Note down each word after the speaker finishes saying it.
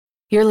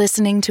You're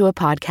listening to a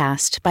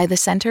podcast by the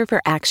Center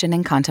for Action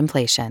and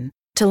Contemplation.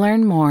 To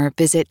learn more,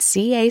 visit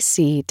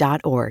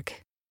cac.org.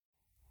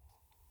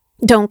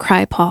 Don't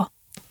cry, Paul.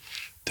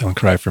 Don't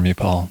cry for me,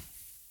 Paul.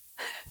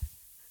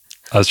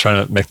 I was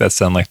trying to make that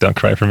sound like Don't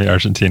Cry for Me,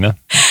 Argentina.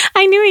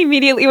 I knew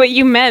immediately what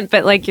you meant,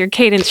 but like your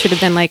cadence should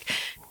have been like,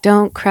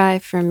 don't cry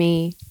for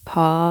me,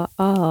 Paul.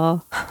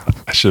 Oh.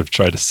 I should have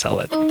tried to sell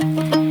it.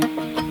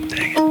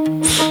 Dang it.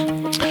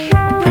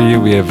 For you,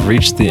 we have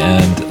reached the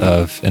end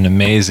of an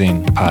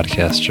amazing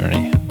podcast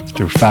journey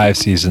through 5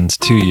 seasons,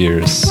 2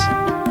 years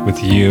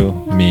with you,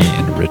 me,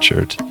 and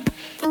Richard.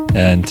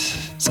 And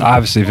it's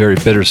obviously very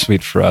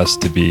bittersweet for us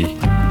to be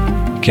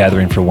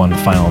gathering for one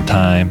final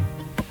time,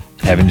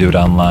 having to do it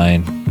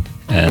online.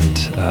 And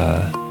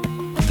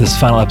this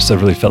final episode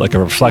really felt like a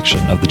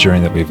reflection of the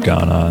journey that we've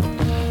gone on.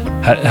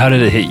 How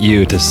did it hit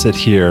you to sit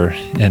here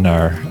in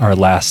our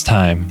last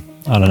time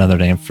on Another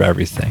Name for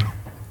Everything?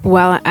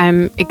 Well,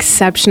 I'm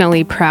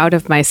exceptionally proud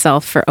of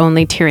myself for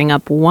only tearing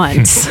up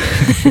once.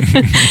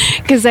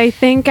 Because I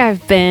think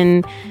I've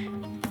been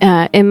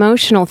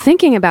emotional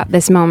thinking about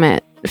this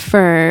moment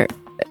for,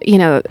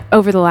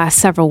 over the last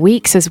several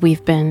weeks as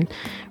we've been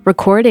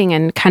recording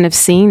and kind of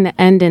seeing the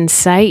end in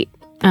sight.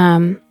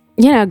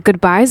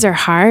 Goodbyes are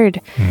hard.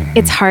 Mm-hmm.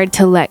 It's hard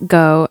to let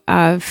go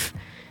of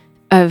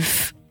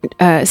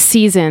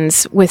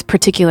seasons with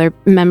particular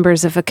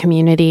members of a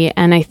community.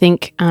 And I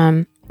think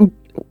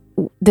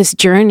this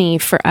journey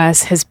for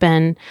us has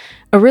been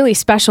a really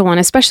special one,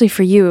 especially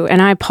for you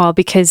and I, Paul,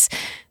 because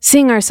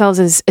seeing ourselves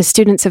as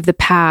students of the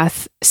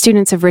path,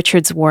 students of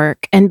Richard's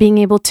work, and being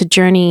able to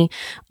journey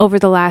over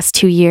the last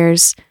 2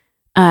 years,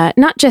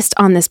 not just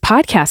on this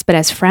podcast, but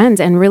as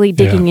friends, and really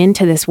digging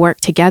into this work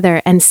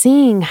together and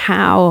seeing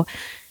how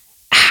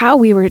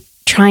we were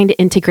trying to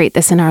integrate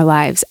this in our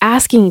lives,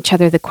 asking each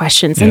other the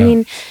questions. Yeah. I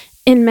mean,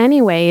 in many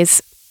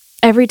ways,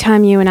 every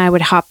time you and I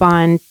would hop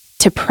on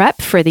to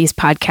prep for these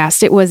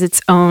podcasts, it was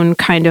its own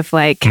kind of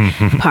like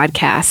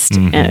podcast.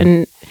 Mm-hmm.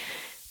 And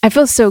I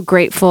feel so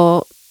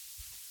grateful,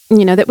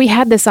 that we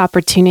had this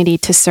opportunity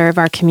to serve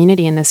our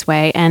community in this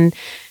way. And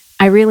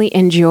I really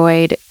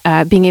enjoyed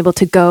being able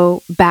to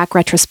go back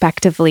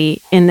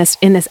retrospectively in this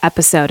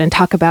episode and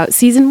talk about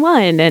season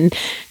 1 and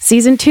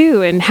season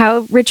 2 and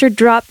how Richard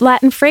dropped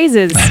Latin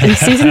phrases in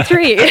season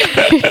 3.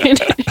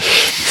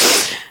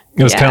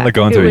 It was kind of like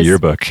going through a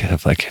yearbook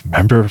of like,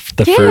 remember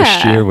the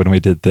first year when we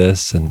did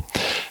this? And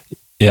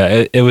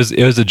it was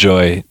a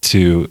joy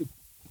to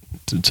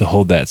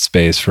hold that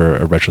space for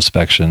a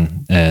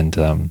retrospection. And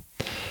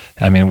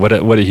what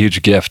a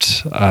huge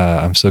gift.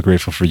 I'm so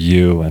grateful for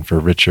you and for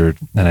Richard.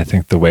 And I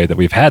think the way that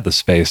we've had the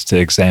space to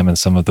examine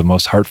some of the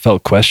most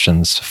heartfelt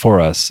questions for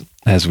us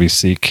as we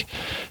seek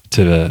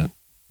to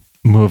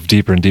move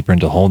deeper and deeper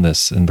into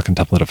wholeness in the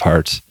contemplative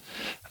heart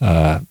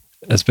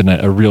has been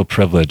a real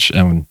privilege.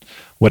 And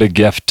what a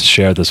gift to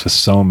share this with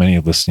so many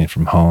listening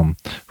from home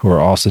who are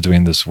also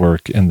doing this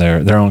work in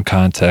their own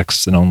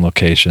contexts and own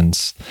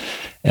locations.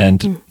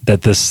 And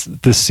that this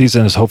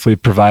season has hopefully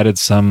provided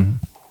some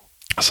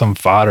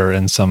fodder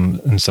and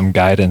some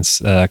guidance,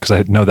 because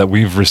I know that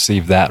we've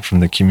received that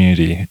from the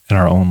community in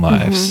our own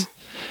lives.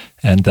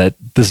 Mm-hmm. And that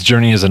this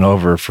journey isn't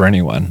over for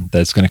anyone,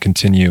 that it's going to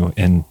continue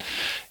in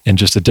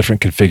just a different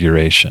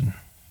configuration.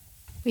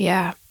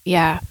 Yeah.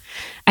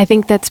 I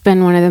think that's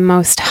been one of the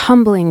most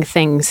humbling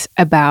things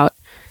about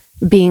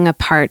being a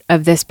part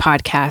of this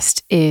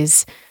podcast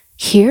is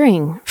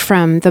hearing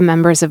from the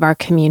members of our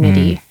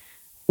community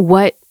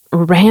what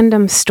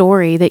random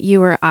story that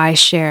you or I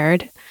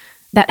shared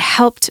that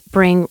helped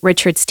bring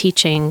Richard's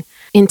teaching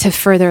into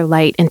further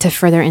light, into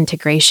further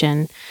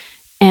integration.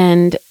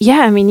 And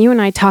you and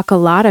I talk a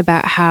lot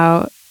about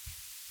how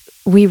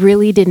we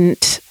really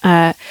didn't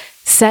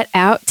set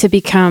out to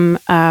become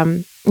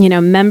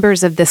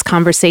members of this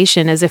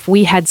conversation as if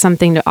we had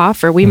something to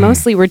offer. We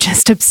mostly were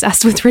just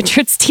obsessed with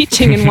Richard's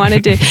teaching and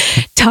wanted to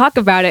talk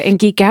about it and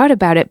geek out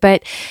about it.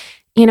 But,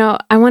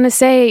 I want to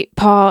say,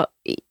 Paul,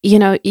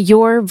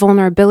 your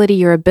vulnerability,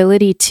 your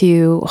ability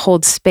to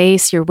hold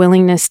space, your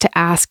willingness to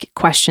ask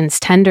questions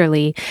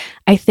tenderly,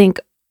 I think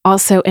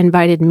also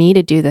invited me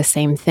to do the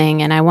same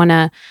thing. And I want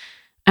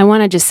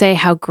to just say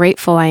how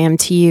grateful I am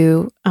to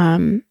you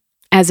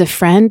as a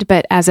friend,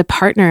 but as a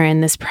partner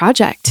in this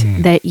project,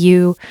 that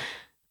you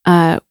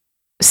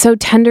so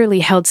tenderly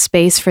held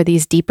space for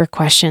these deeper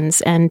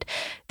questions, and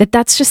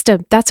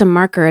that's a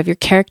marker of your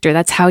character.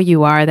 That's how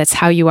you are. That's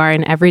how you are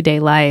in everyday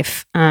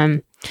life.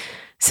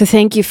 So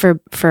thank you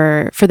for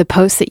the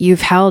posts that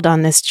you've held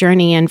on this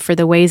journey, and for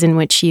the ways in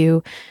which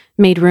you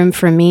made room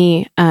for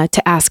me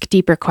to ask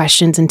deeper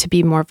questions and to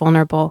be more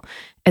vulnerable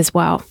as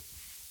well.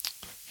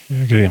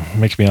 You're going to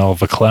make me all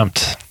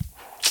verklempt.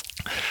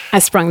 I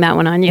sprung that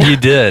one on you. You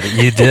did.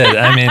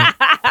 I mean,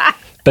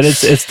 but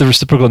it's the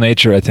reciprocal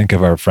nature, I think,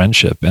 of our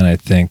friendship. And I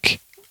think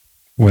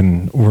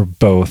when we're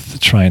both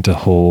trying to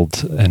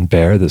hold and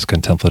bear this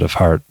contemplative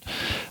heart,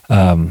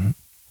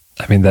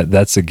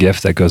 that's a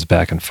gift that goes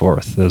back and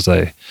forth.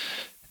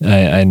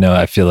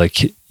 I feel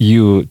like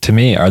you, to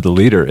me, are the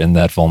leader in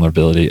that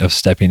vulnerability of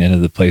stepping into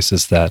the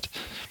places that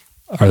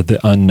the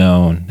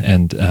unknown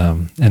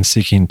and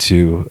seeking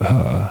to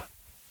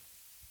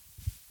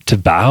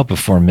bow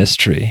before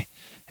mystery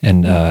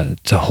and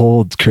to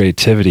hold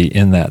creativity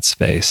in that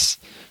space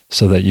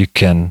so that you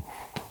can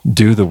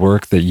do the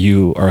work that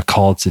you are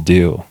called to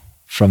do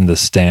from the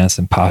stance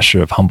and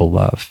posture of humble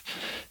love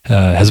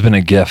has been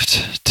a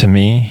gift to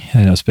me.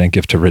 I know it's been a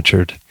gift to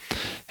Richard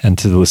and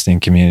to the listening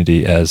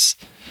community as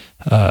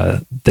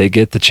they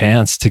get the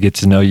chance to get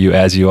to know you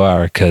as you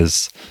are,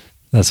 because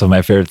that's one of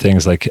my favorite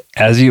things. Like,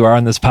 as you are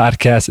on this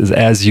podcast is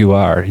as you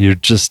are. You're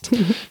just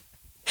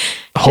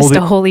just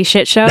a holy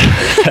shit show.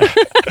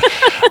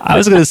 I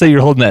was going to say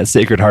you're holding that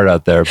Sacred Heart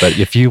out there, but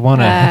if you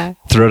want to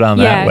throw it on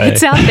that way. Yeah,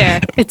 it's out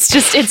there. It's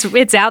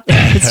out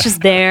there. It's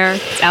just there.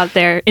 It's out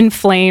there in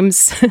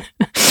flames.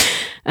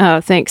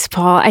 Oh, thanks,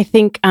 Paul. I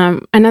think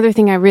another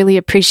thing I really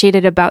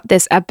appreciated about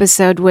this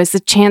episode was the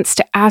chance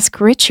to ask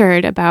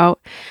Richard about,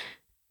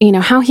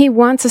 how he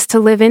wants us to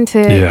live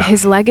into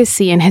his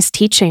legacy and his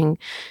teaching,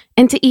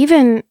 and to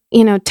even,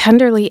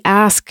 tenderly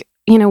ask,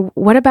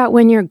 what about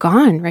when you're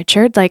gone,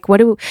 Richard? Like,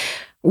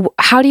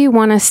 how do you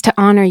want us to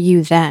honor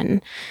you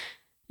then?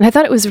 And I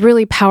thought it was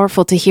really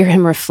powerful to hear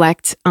him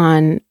reflect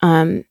on,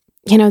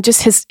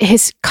 just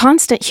his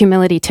constant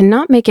humility to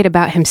not make it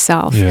about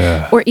himself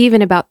or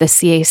even about the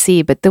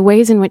CAC, but the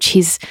ways in which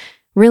he's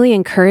really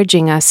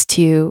encouraging us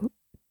to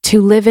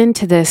live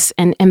into this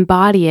and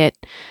embody it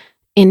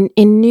in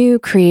new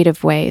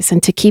creative ways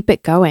and to keep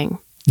it going.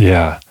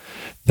 Yeah,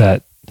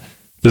 that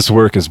this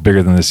work is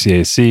bigger than the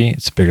CAC.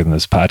 It's bigger than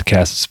this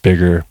podcast. It's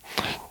bigger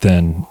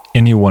than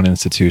any one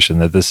institution.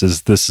 That this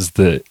is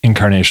the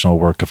incarnational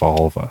work of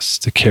all of us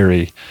to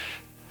carry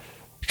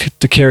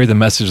the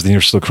message of the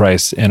universal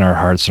Christ in our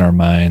hearts and our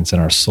minds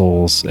and our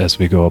souls as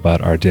we go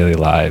about our daily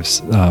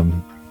lives.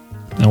 And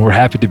we're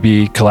happy to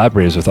be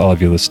collaborators with all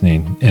of you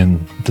listening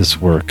in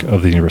this work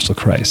of the universal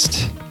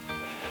Christ.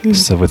 Mm-hmm.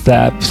 So with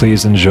that,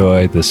 please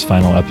enjoy this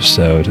final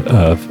episode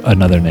of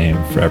Another Name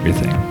for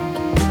Everything.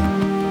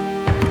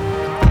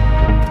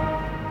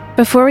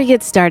 Before we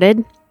get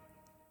started,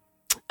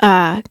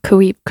 could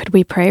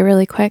we pray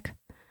really quick?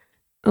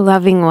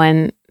 Loving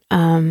one,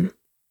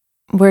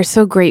 we're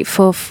so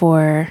grateful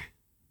for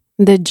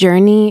the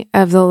journey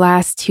of the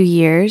last 2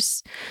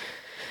 years,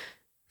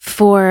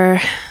 for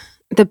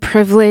the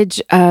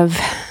privilege of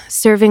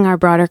serving our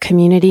broader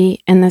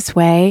community in this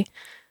way,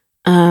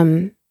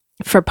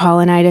 for Paul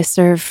and I to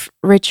serve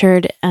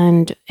Richard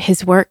and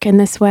his work in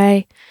this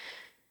way.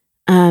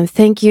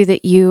 Thank you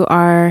that you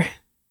are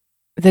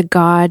the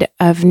God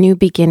of new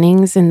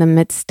beginnings in the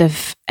midst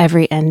of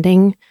every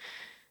ending.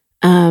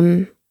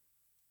 And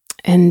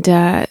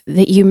that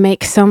you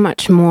make so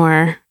much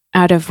more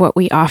out of what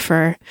we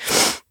offer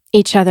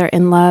each other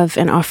in love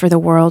and offer the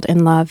world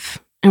in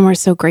love. And we're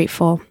so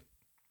grateful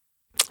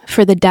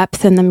for the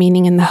depth and the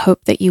meaning and the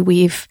hope that you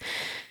weave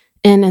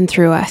in and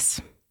through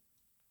us.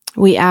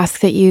 We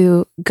ask that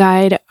you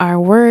guide our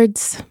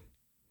words,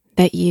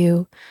 that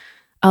you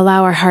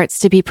allow our hearts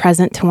to be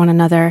present to one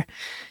another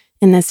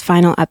in this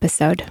final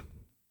episode.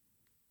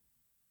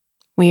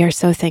 We are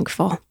so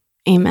thankful.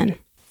 Amen.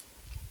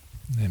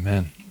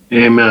 Amen.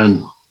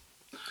 Amen.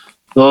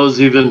 Those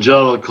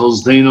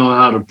evangelicals, they know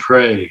how to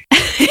pray.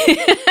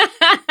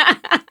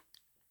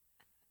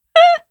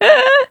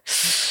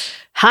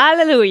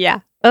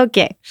 Hallelujah.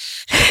 Okay.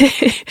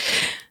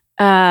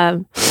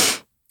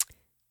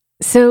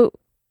 So,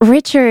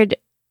 Richard,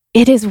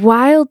 it is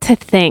wild to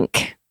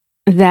think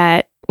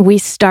that we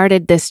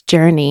started this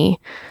journey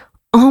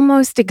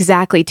almost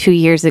exactly 2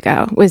 years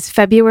ago. It was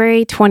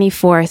February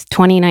 24th,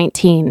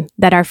 2019,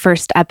 that our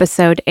first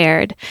episode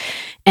aired.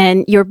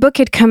 And your book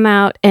had come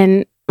out,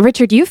 and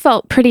Richard, you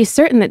felt pretty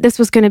certain that this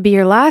was going to be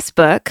your last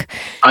book.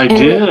 I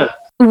did.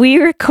 We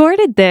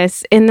recorded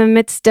this in the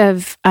midst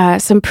of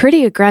some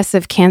pretty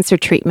aggressive cancer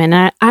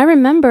treatment. I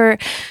remember,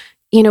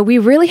 we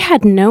really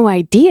had no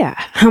idea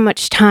how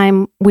much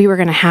time we were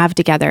going to have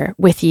together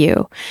with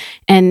you.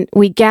 And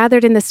we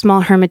gathered in the small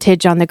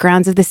hermitage on the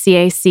grounds of the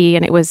CAC,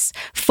 and it was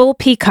full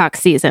peacock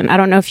season. I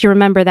don't know if you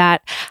remember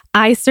that.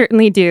 I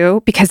certainly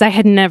do, because I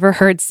had never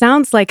heard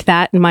sounds like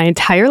that in my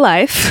entire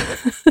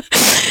life.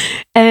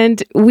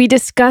 And we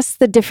discussed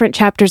the different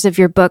chapters of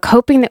your book,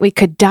 hoping that we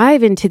could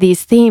dive into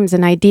these themes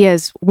and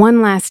ideas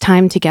one last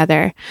time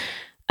together.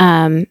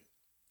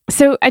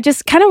 So I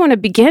just kind of want to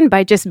begin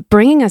by just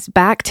bringing us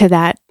back to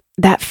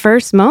that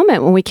first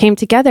moment when we came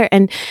together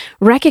and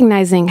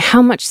recognizing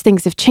how much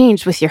things have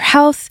changed with your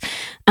health,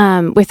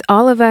 with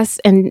all of us,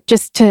 and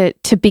just to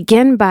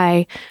begin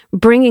by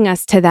bringing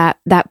us to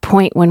that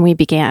point when we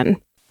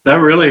began. That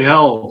really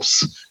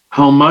helps.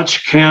 How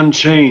much can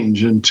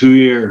change in 2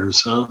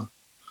 years, huh?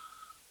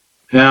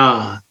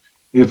 Yeah,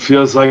 it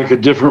feels like a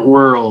different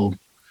world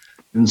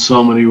in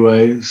so many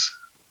ways.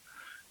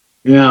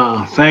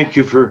 Yeah, thank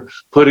you for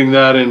putting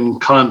that in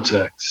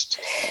context.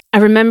 I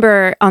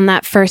remember on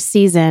that first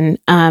season,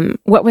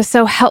 what was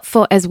so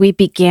helpful as we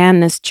began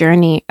this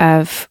journey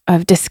of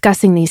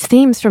discussing these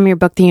themes from your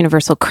book, The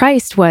Universal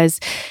Christ, was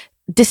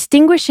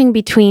distinguishing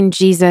between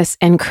Jesus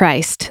and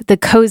Christ, the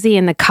cozy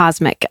and the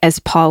cosmic, as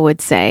Paul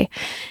would say.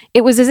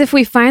 It was as if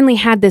we finally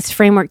had this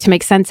framework to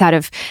make sense out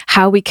of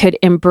how we could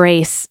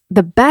embrace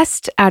the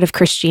best out of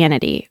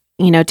Christianity.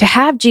 To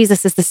have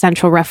Jesus as the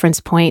central reference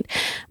point,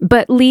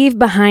 but leave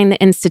behind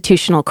the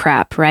institutional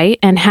crap, right?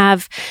 And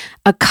have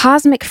a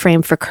cosmic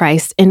frame for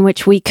Christ in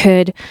which we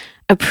could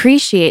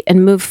appreciate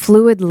and move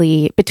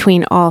fluidly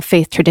between all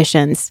faith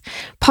traditions.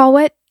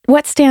 Paul,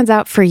 what stands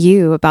out for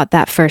you about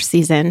that first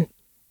season?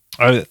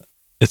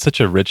 It's such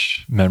a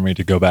rich memory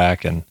to go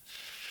back and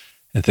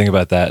think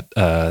about that,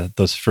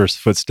 those first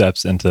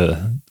footsteps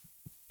into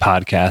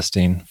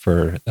podcasting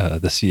for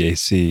the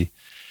CAC.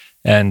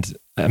 And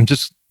I'm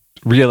just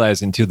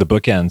realizing too the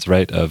bookends,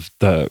 right, of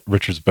the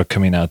Richard's book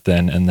coming out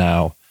then and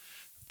now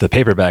the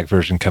paperback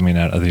version coming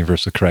out of The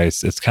Universal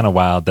Christ. It's kind of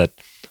wild that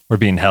we're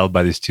being held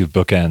by these two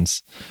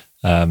bookends.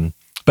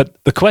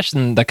 But the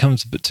question that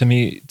comes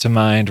to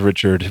mind,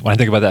 Richard, when I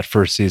think about that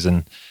first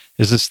season,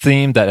 is this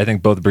theme that I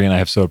think both Brie and I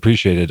have so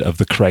appreciated of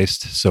the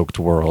Christ-soaked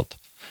world.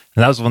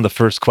 And that was one of the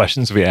first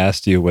questions we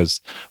asked you was,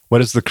 what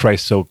does the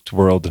Christ-soaked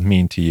world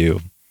mean to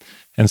you?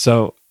 And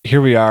so here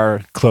we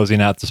are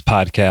closing out this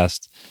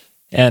podcast.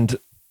 And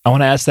I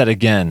want to ask that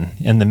again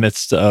in the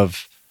midst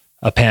of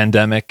a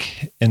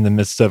pandemic, in the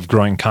midst of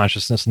growing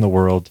consciousness in the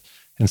world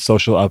and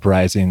social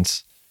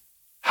uprisings.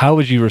 How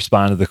would you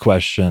respond to the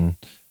question,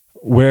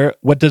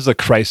 what does a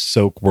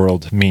Christ-soaked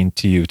world mean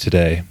to you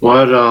today?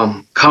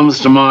 What comes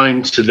to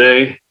mind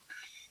today,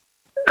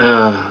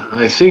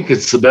 I think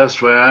it's the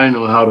best way I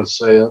know how to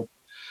say it,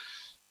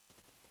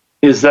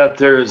 is that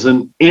there is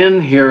an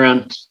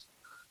inherent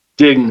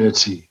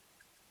dignity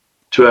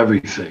to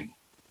everything.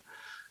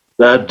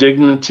 That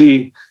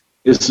dignity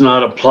is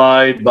not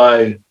applied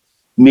by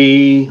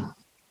me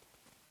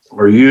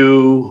or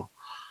you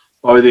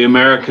or the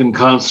American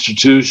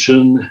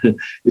Constitution.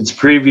 It's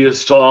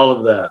previous to all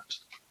of that.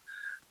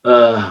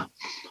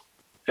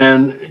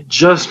 And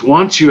just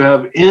once you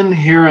have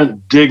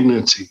inherent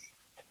dignity,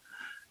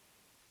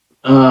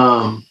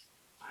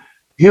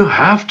 you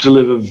have to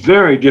live a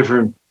very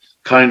different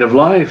kind of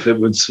life, it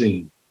would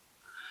seem.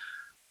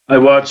 I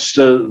watched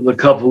the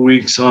couple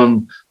weeks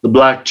on the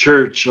Black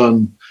Church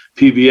on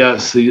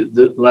PBS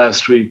the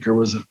last week, or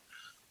was it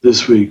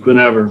this week,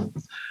 whenever.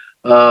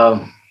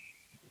 And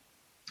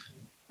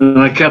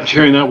I kept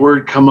hearing that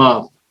word come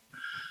up,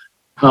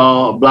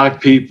 how Black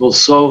people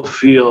so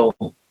feel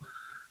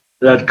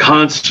that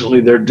constantly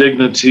their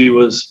dignity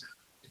was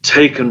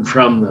taken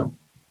from them.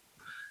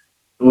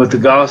 And what the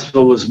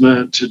gospel was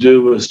meant to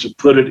do was to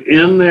put it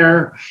in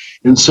there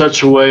in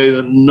such a way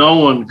that no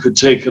one could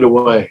take it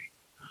away.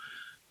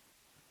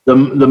 The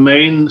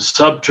main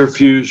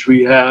subterfuge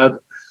we had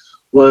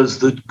was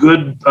that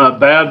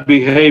bad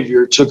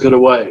behavior took it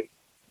away.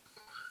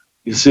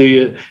 You see,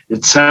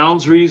 it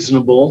sounds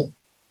reasonable,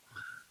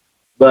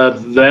 but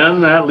then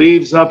that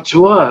leaves up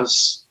to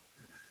us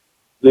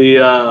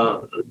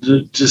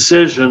the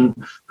decision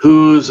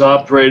who's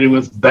operating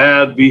with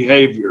bad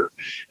behavior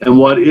and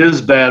what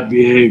is bad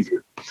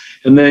behavior.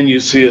 And then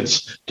you see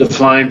it's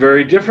defined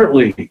very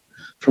differently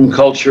from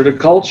culture to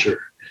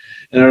culture.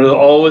 And it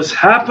always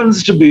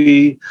happens to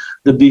be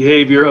the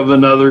behavior of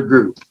another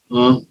group.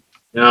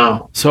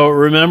 Yeah. So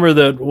remember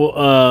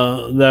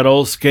that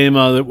old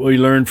schema that we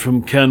learned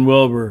from Ken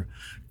Wilber,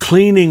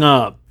 cleaning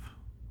up,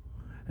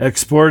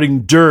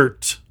 exporting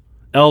dirt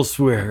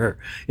elsewhere,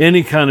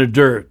 any kind of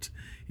dirt,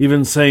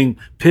 even saying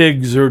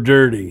pigs are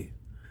dirty.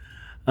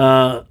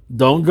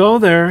 Don't go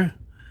there.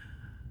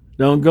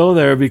 Don't go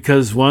there,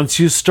 because once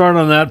you start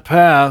on that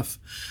path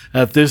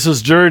that this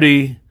is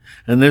dirty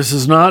and this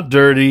is not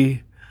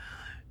dirty,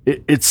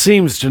 it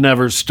seems to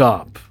never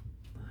stop.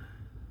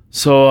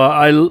 So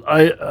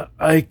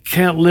I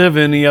can't live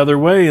any other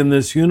way in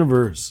this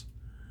universe.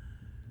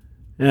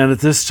 And at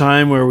this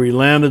time where we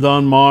landed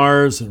on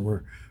Mars and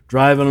we're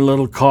driving a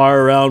little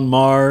car around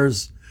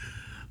Mars,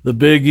 the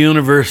big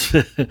universe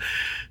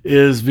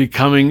is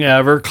becoming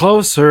ever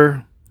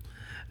closer.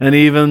 And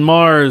even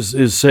Mars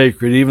is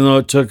sacred, even though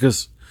it took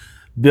us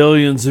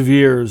billions of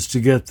years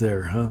to get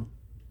there, huh?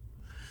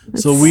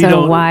 So we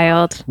don't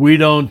wild. We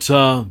don't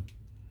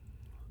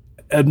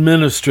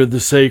administer the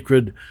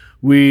sacred.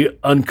 We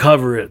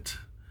uncover it.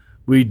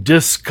 We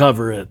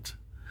discover it.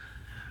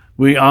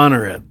 We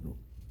honor it.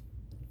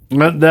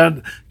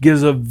 That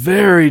gives a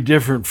very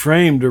different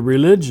frame to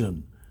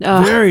religion.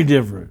 Very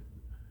different.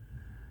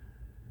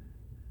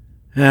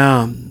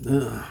 Yeah.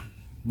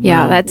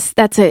 Yeah,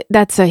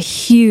 that's a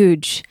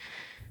huge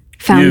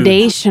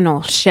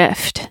foundational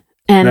shift.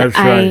 And that's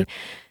right.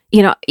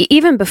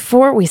 Even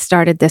before we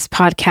started this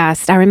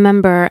podcast, I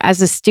remember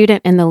as a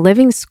student in the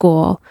Living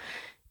School,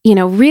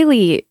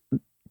 really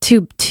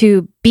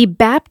to be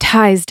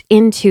baptized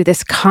into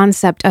this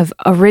concept of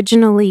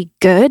originally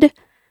good.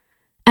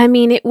 I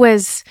mean, it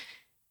was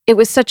it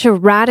was such a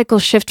radical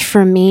shift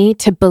for me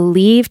to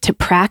believe, to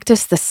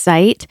practice the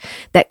sight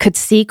that could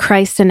see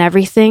Christ in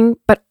everything,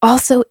 but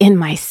also in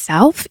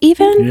myself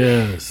even.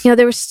 Yes.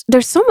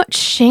 There's so much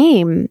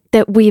shame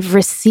that we've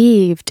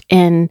received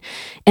in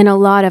a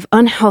lot of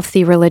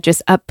unhealthy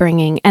religious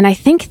upbringing. And I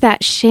think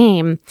that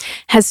shame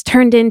has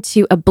turned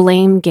into a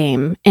blame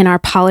game in our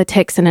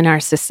politics and in our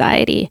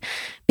society,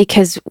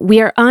 because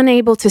we are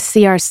unable to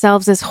see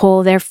ourselves as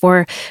whole.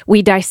 Therefore,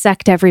 we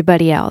dissect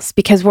everybody else.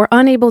 Because we're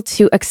unable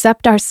to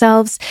accept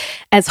ourselves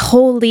as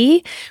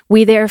holy,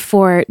 we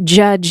therefore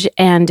judge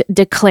and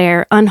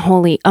declare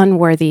unholy,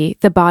 unworthy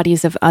the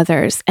bodies of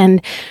others.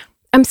 And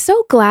I'm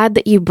so glad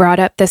that you brought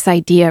up this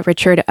idea,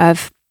 Richard,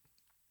 of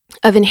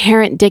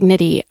inherent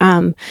dignity.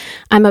 I'm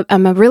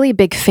a really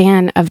big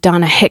fan of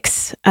Donna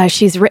Hicks.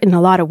 She's written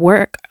a lot of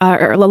work,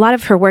 or a lot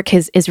of her work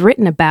is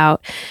written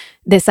about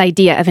this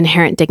idea of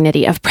inherent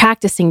dignity, of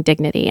practicing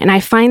dignity. And I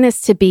find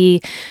this to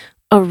be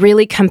a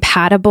really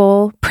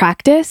compatible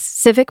practice,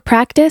 civic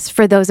practice,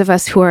 for those of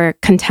us who are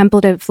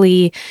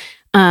contemplatively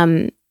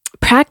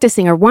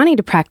practicing or wanting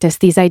to practice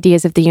these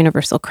ideas of the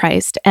universal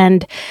Christ.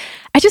 And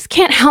I just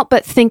can't help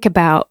but think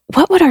about,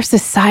 what would our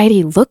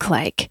society look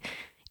like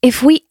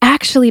if we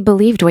actually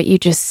believed what you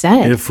just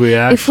said? If we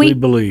actually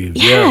believed.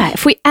 Yeah,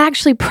 if we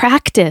actually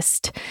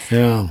practiced.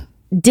 Yeah.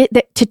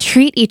 To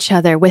treat each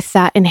other with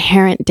that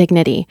inherent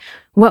dignity,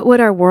 what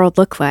would our world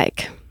look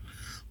like?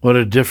 What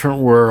a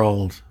different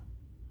world.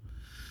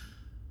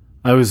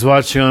 I was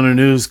watching on a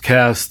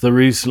newscast the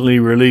recently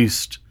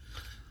released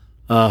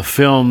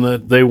film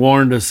that they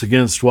warned us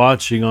against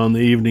watching on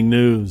the evening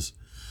news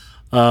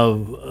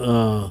of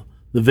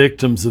the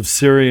victims of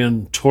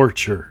Syrian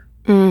torture.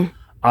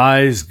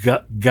 Eyes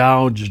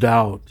gouged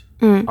out.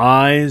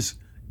 Eyes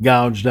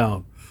gouged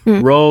out.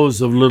 Rows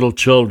of little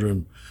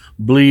children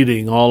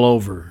bleeding all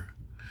over.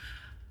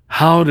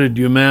 How did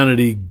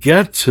humanity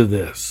get to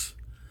this?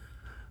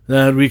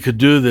 That we could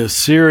do this.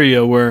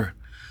 Syria, where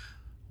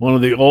one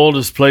of the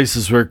oldest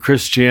places where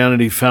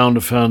Christianity found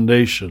a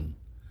foundation.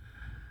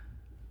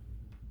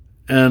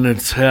 And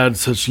it's had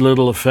such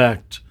little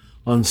effect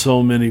on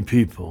so many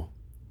people.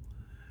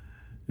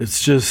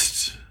 It's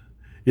just,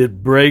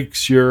 it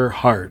breaks your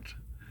heart.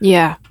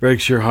 Yeah.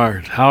 Breaks your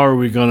heart. How are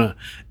we going to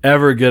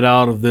ever get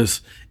out of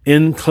this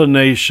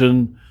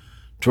inclination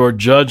toward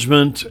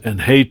judgment and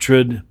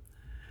hatred,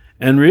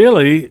 and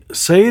really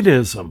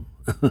sadism?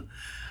 At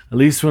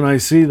least when I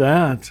see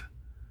that,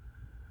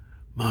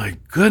 my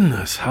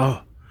goodness,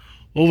 what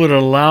would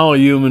allow a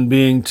human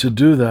being to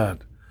do that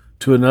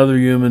to another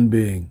human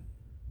being?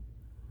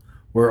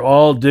 Where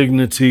all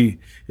dignity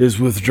is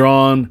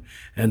withdrawn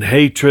and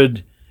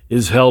hatred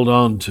is held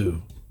on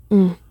to.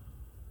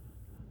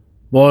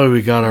 Boy,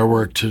 we got our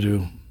work to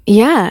do.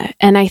 Yeah,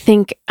 and I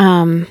think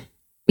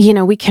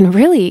we can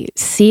really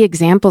see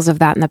examples of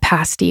that in the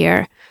past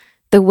year.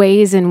 The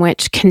ways in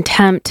which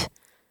contempt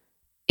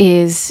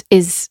is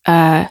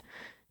the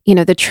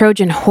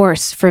Trojan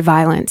horse for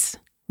violence,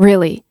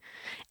 really.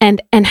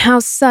 And how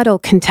subtle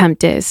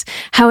contempt is,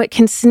 how it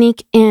can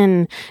sneak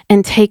in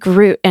and take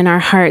root in our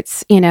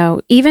hearts,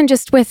 even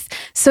just with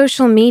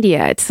social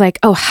media. It's like,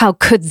 oh, how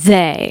could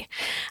they?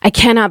 I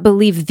cannot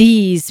believe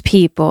these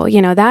people,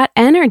 that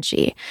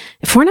energy.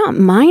 If we're not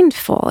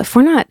mindful, if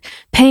we're not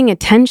paying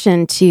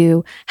attention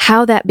to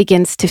how that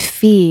begins to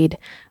feed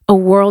a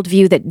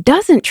worldview that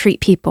doesn't treat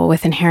people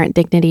with inherent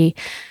dignity,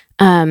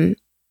 man,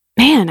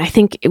 I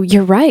think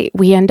you're right.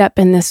 We end up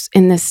in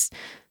this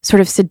sort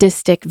of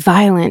sadistic,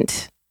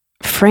 violent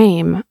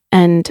frame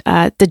and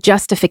the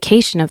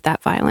justification of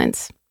that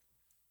violence.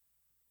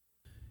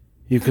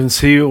 You can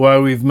see why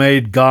we've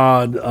made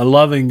God, a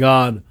loving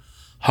God,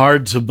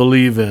 hard to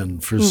believe in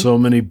for so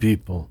many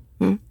people.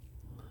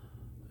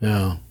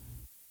 Yeah.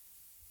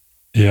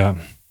 Yeah.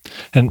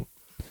 And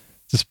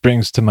this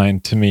brings to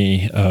mind to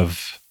me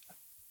of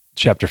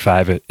chapter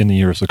 5 in the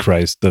Universal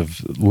Christ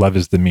of love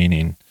is the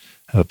meaning.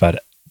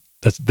 But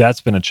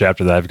that's been a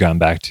chapter that I've gone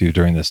back to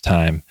during this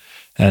time.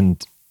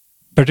 And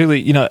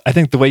particularly, I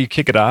think the way you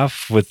kick it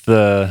off with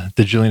the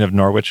Julian of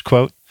Norwich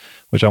quote,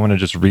 which I want to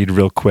just read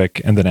real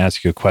quick and then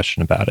ask you a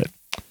question about it,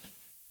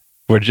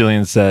 where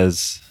Julian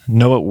says,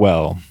 "Know it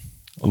well.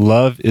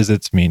 Love is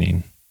its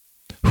meaning.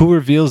 Who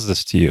reveals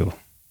this to you?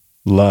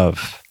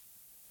 Love.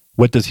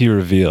 What does he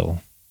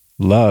reveal?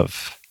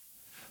 Love.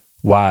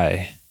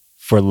 Why?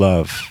 For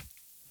love.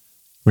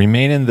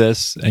 Remain in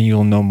this and you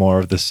will know more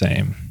of the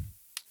same."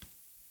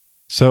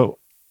 So,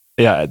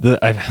 yeah,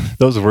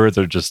 those words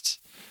are just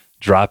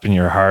drop in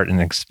your heart and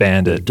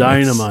expand it.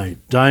 Dynamite.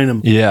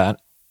 Yeah.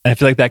 And I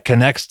feel like that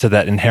connects to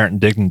that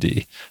inherent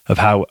dignity of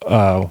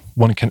how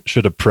one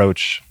should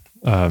approach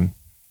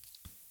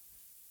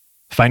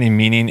finding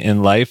meaning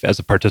in life as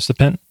a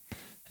participant.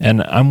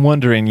 And I'm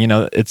wondering,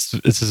 it's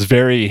this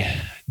very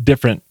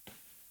different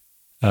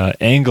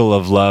angle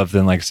of love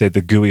than, like, say,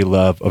 the gooey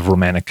love of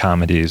romantic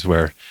comedies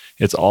where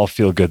it's all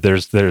feel good.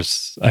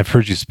 There's I've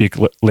heard you speak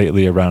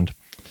lately around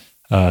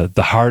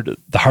the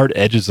hard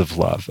edges of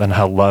love and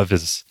how love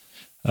is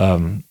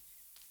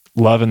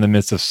love in the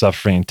midst of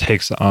suffering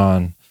takes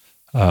on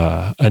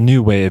a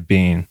new way of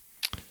being.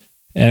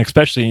 And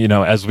especially,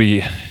 as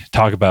we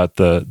talk about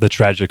the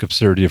tragic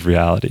absurdity of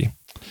reality.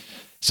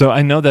 So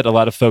I know that a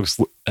lot of folks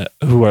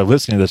who are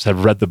listening to this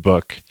have read the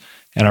book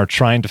and are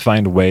trying to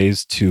find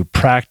ways to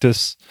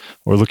practice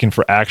or looking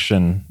for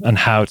action on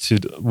how to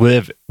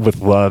live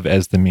with love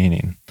as the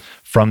meaning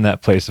from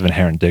that place of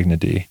inherent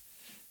dignity.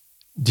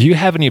 Do you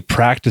have any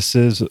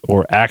practices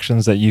or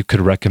actions that you could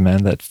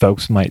recommend that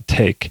folks might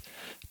take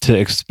to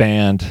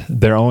expand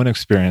their own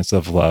experience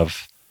of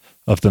love,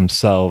 of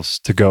themselves,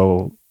 to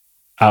go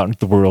out into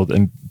the world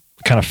and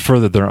kind of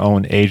further their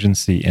own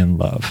agency in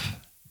love?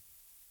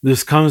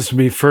 This comes to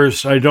me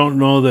first. I don't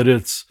know that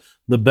it's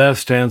the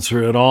best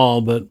answer at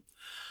all, but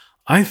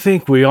I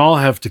think we all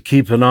have to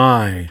keep an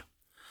eye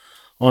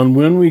on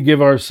when we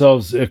give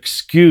ourselves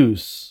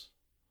excuse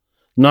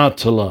not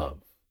to love.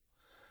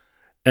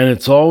 And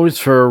it's always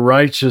for a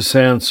righteous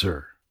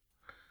answer.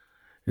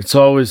 It's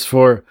always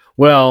for,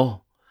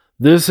 well,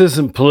 this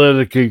isn't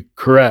politically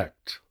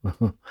correct.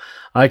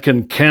 I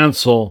can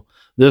cancel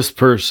this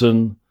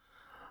person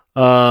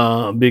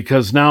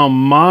because now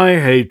my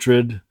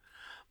hatred,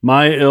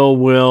 my ill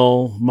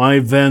will, my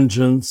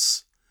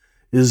vengeance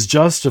is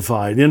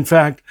justified. In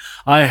fact,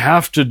 I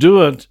have to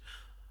do it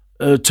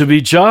to be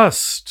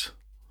just.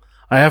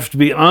 I have to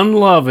be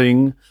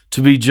unloving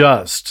to be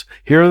just.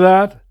 Hear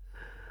that?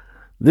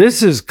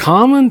 This is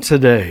common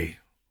today,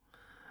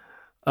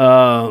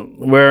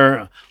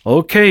 where,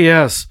 okay,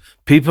 yes,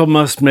 people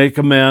must make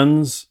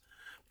amends.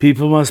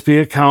 People must be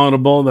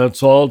accountable.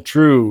 That's all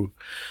true.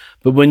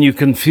 But when you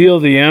can feel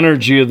the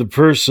energy of the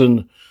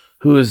person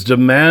who is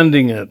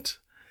demanding it,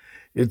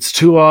 it's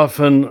too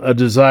often a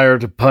desire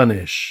to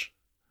punish.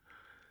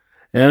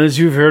 And as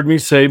you've heard me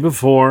say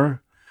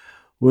before,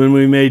 when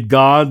we made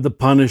God the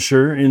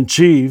punisher in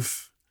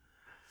chief,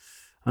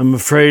 I'm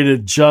afraid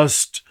it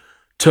just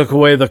took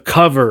away the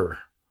cover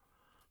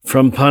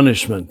from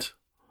punishment.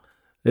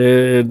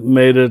 It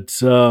made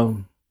it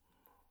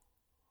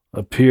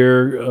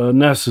appear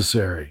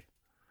necessary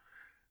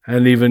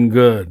and even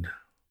good.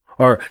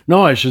 Or,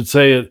 no, I should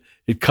say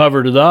it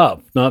covered it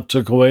up, not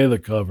took away the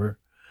cover.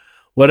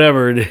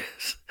 Whatever it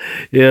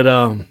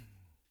is.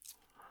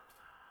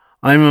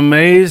 I'm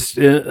amazed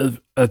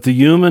at the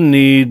human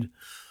need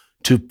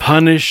to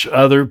punish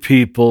other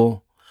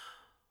people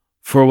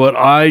for what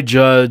I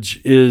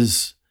judge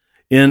is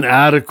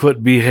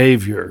inadequate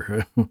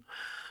behavior,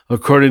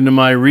 according to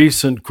my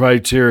recent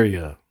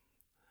criteria.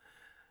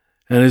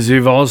 And as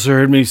you've also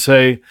heard me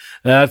say,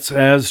 that's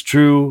as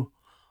true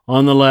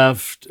on the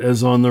left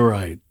as on the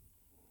right.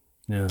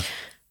 Yeah.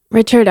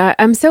 Richard,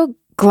 I'm so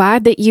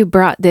glad that you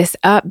brought this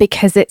up,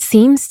 because it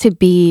seems to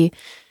be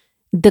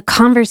the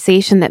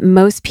conversation that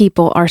most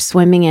people are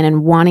swimming in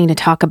and wanting to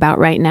talk about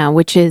right now,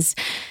 which is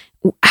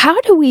how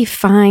do we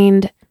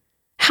find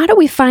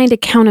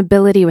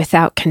accountability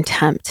without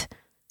contempt?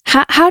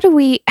 How do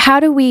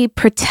we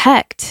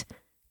protect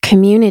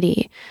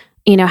community?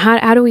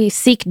 How do we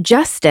seek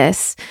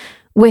justice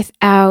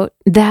without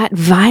that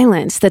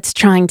violence that's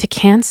trying to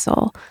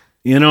cancel?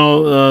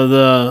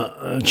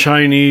 The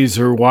Chinese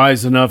are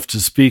wise enough to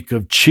speak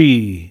of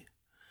qi,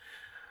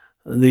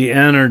 the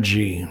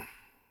energy.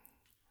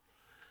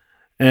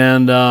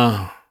 And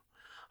I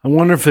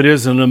wonder if it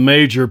isn't a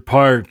major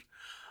part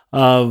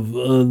of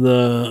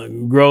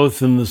the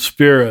growth in the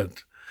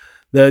spirit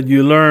that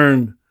you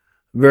learn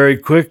very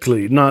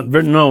quickly. Not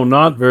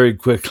very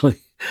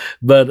quickly,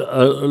 but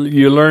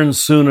you learn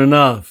soon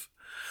enough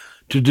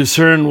to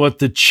discern what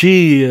the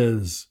qi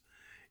is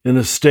in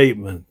a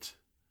statement.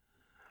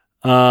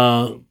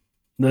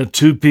 That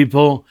two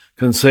people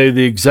can say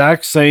the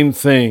exact same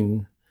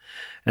thing,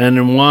 and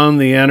in one,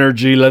 the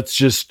energy, let's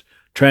just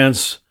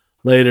translate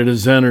it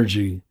as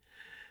energy.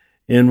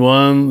 In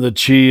one, the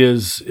qi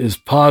is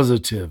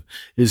positive,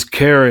 is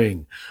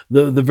caring.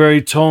 The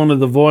very tone of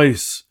the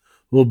voice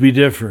will be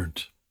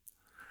different.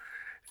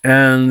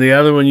 And the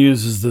other one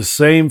uses the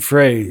same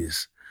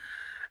phrase,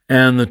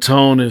 and the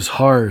tone is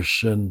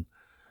harsh and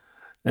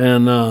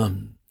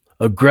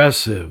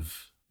aggressive.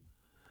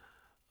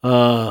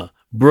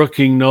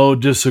 Brooking no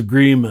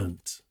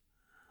disagreement.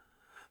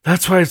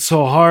 That's why it's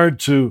so hard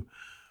to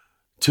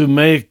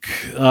make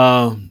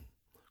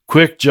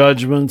quick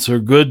judgments or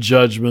good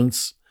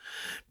judgments,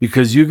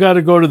 because you got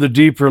to go to the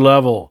deeper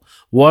level.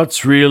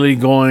 What's really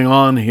going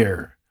on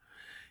here?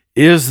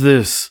 Is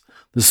this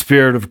the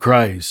Spirit of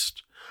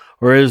Christ,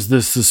 or is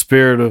this the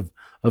spirit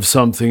of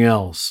something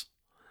else?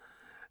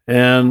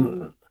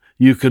 And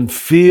you can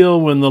feel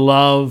when the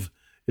love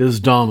is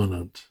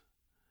dominant.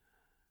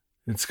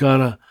 It's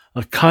got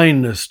a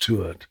kindness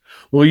to it.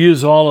 We'll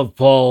use all of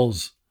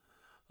Paul's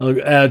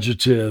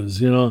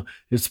adjectives.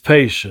 It's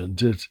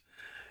patient.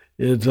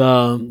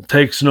 It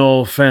takes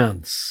no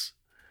offense.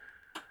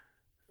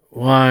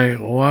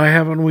 Why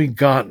haven't we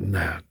gotten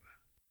that?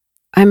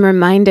 I'm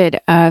reminded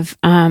of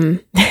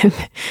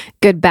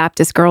good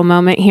Baptist girl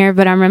moment here,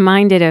 but I'm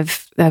reminded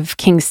of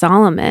King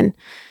Solomon.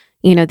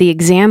 The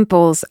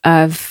examples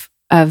of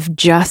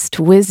just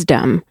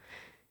wisdom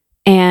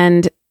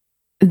and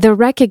the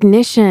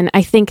recognition,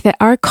 I think, that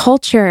our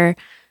culture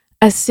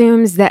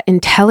assumes that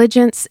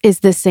intelligence is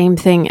the same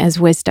thing as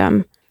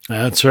wisdom.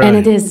 That's right. And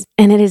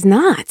it is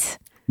not.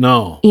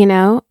 No. You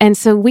know? And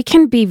so we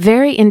can be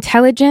very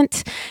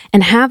intelligent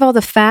and have all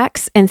the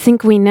facts and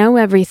think we know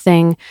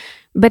everything.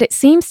 But it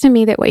seems to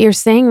me that what you're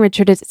saying,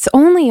 Richard, is it's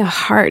only a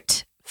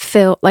heart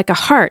filled, like a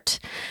heart,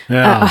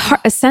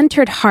 a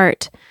centered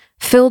heart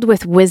filled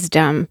with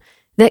wisdom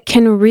that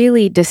can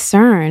really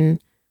discern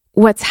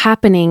what's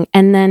happening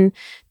and then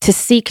to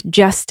seek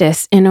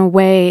justice in a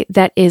way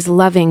that is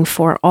loving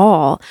for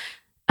all,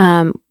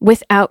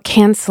 without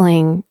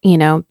canceling,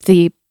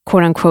 the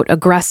quote unquote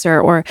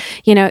aggressor, or,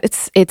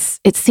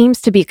 it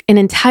seems to be an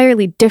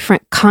entirely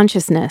different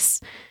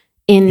consciousness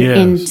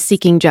in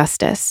seeking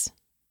justice.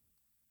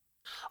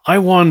 I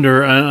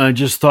wonder, and I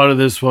just thought of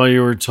this while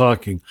you were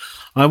talking,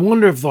 I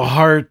wonder if the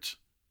heart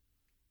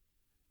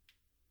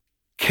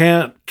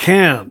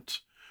can't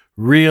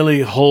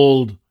really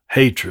hold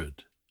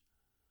hatred.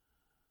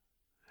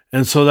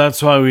 And so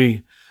that's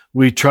why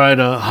we try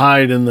to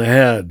hide in the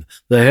head.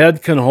 The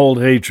head can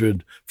hold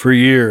hatred for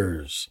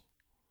years.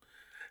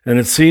 And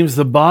it seems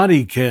the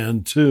body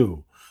can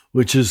too,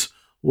 which is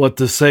what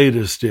the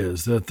sadist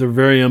is, that their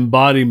very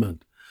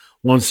embodiment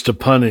wants to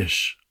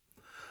punish.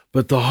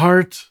 But the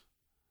heart,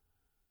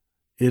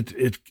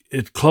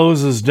 it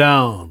closes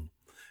down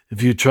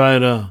if you try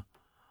to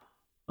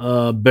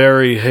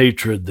bury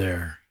hatred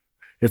there.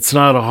 It's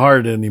not a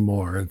heart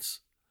anymore. It's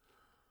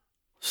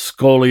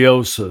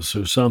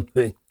scoliosis or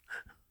something.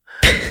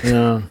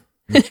 Yeah.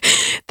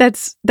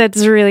 That's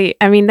really,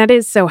 that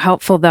is so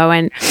helpful though.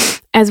 And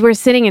as we're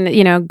sitting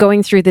and,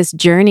 going through this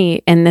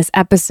journey in this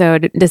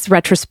episode, this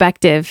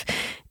retrospective,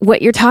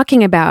 what you're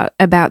talking about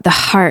the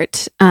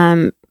heart,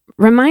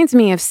 reminds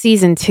me of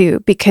season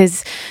 2,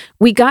 because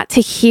we got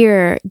to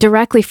hear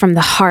directly from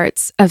the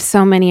hearts of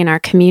so many in our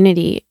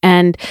community.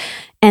 And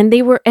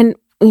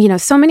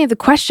so many of the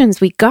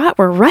questions we got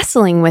were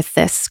wrestling with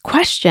this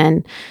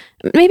question.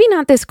 Maybe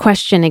not this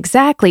question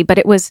exactly, but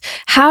it was,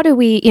 how do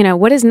we,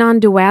 what is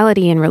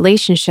non-duality in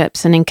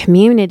relationships and in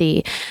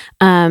community?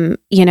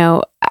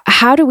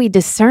 How do we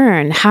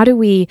discern? How do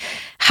we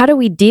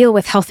deal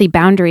with healthy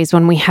boundaries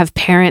when we have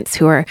parents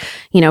who are,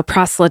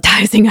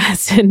 proselytizing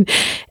us? And,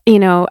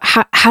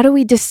 how do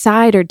we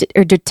decide or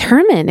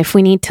determine if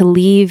we need to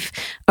leave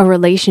a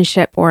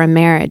relationship or a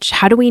marriage?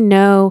 How do we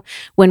know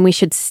when we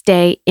should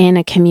stay in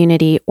a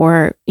community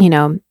or,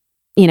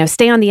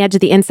 stay on the edge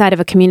of the inside of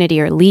a community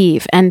or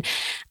leave? And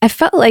I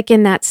felt like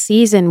in that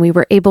season, we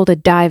were able to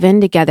dive in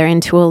together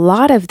into a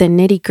lot of the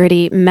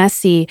nitty-gritty,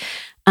 messy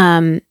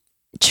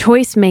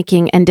choice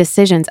making and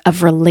decisions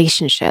of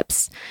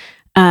relationships.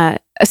 A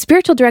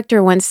spiritual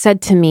director once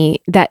said to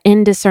me that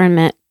in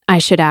discernment, I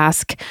should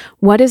ask,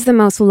 what is the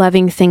most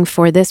loving thing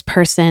for this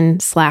person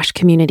 /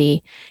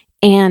 community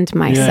and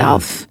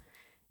myself? Yeah.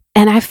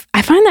 And I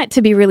find that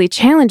to be really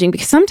challenging,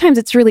 because sometimes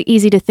it's really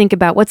easy to think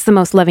about what's the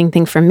most loving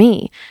thing for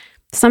me.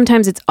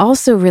 Sometimes it's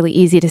also really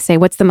easy to say,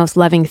 what's the most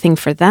loving thing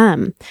for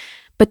them?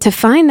 But to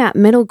find that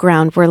middle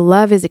ground where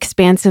love is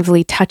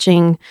expansively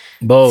touching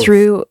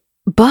through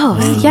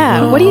both.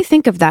 Yeah. What do you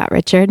think of that,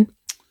 Richard?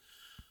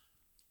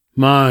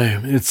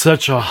 It's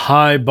such a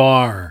high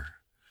bar,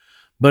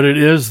 but it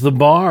is the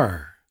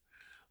bar.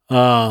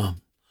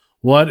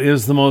 What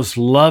is the most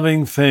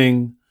loving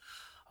thing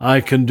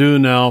I can do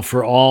now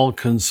for all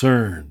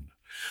concerned?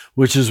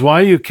 Which is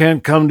why you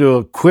can't come to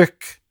a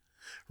quick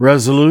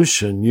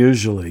resolution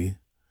usually.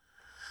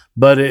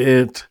 But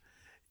it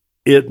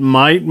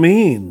might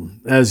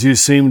mean, as you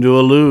seem to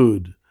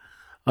allude,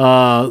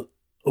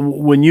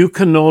 when you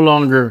can no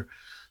longer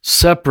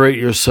separate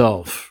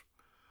yourself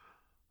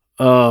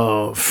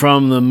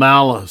from the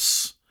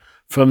malice,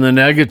 from the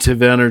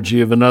negative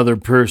energy of another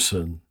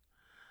person,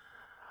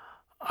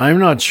 I'm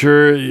not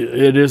sure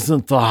it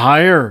isn't the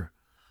higher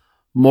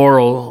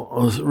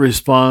moral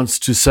response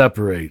to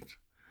separate,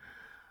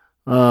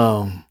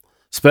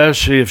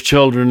 especially if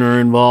children are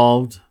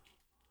involved.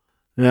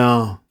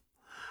 Yeah.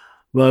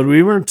 But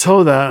we weren't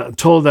told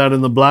that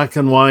in the black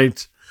and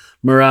white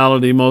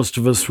morality most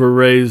of us were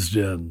raised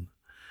in.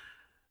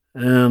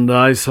 And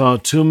I saw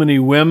too many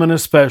women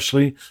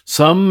especially,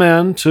 some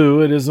men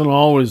too, it isn't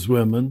always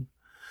women,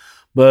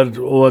 but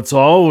what's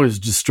always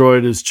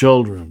destroyed is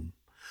children.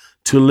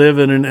 To live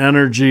in an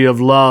energy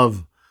of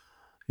love,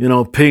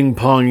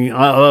 ping-ponging,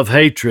 of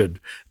hatred,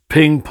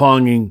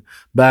 ping-ponging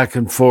back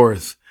and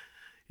forth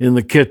in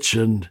the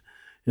kitchen,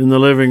 in the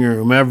living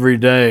room every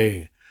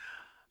day.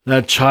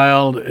 That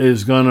child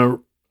is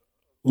going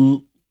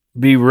to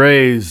be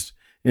raised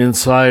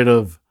inside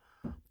of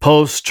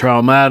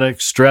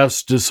post-traumatic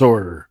stress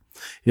disorder,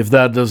 if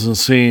that doesn't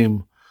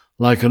seem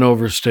like an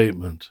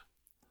overstatement.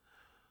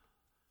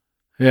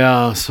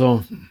 Yeah,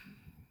 so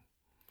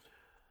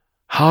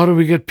how do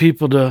we get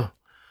people to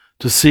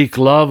seek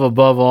love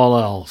above all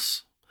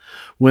else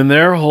when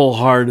their whole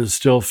heart is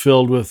still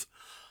filled with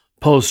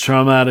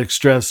post-traumatic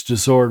stress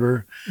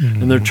disorder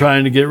and they're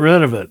trying to get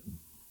rid of it?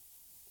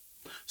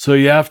 So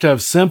you have to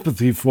have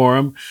sympathy for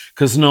them,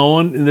 because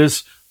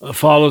this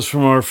follows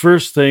from our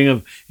first thing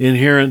of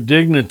inherent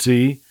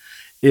dignity,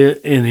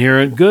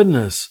 inherent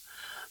goodness.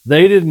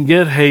 they didn't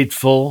get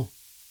hateful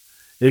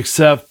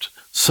except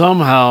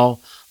somehow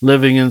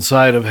living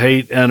inside of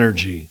hate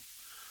energy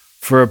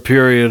for a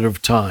period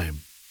of time.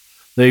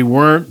 They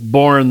weren't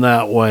born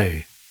that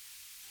way.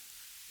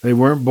 They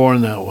weren't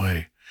born that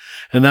way.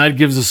 And that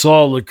gives us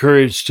all the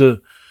courage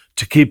to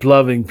keep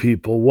loving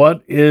people.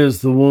 What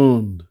is the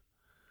wound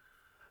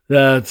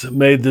that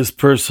made this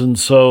person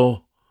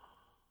so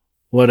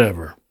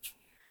whatever?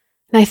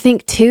 And I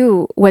think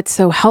too, what's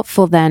so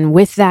helpful then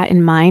with that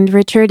in mind,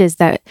 Richard, is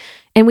that,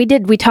 and we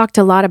talked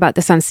a lot about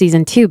this on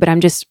season 2, but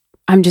I'm just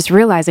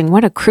realizing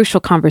what a crucial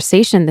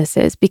conversation this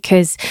is,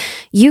 because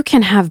you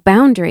can have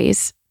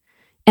boundaries.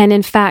 And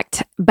in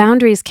fact,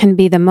 boundaries can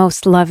be the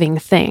most loving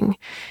thing.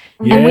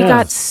 Yes. And we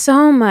got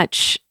so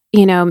much,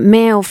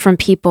 mail from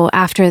people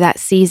after that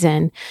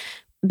season,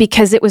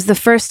 because it was the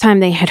first time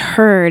they had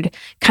heard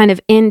kind of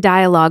in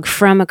dialogue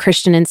from a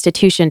Christian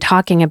institution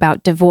talking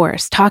about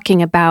divorce,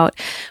 talking about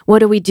what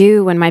do we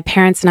do when my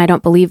parents and I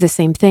don't believe the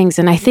same things.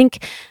 And I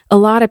think a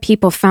lot of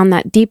people found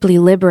that deeply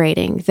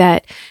liberating,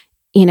 that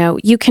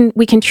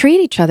we can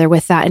treat each other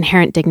with that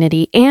inherent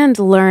dignity and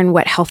learn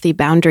what healthy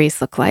boundaries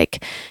look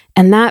like.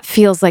 And that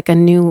feels like a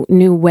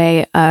new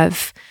way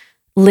of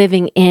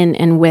living in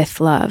and with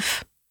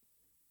love.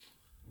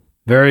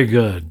 Very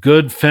good.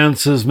 Good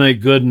fences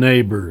make good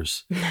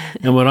neighbors.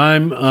 And what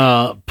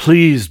I'm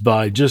pleased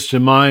by, just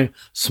in my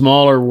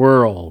smaller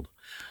world,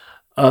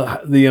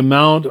 the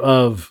amount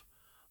of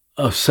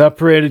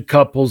separated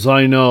couples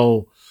I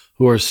know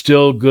who are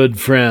still good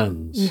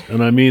friends,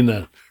 and I mean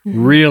that,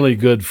 really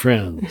good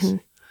friends.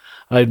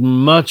 I'd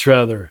much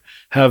rather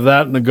have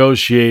that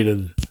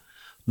negotiated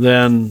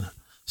than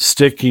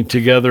sticking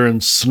together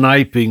and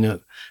sniping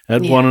it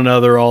at one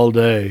another all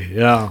day.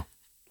 Yeah.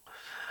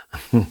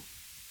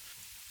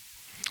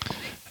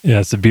 Yeah,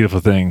 it's a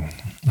beautiful thing.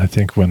 I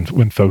think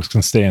when folks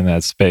can stay in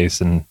that space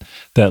and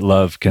that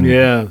love can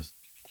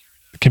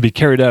be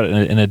carried out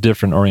in a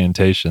different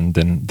orientation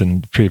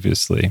than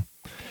previously.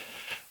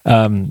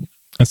 And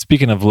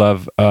speaking of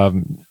love,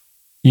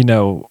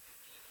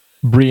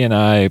 Bree and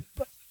I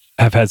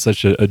have had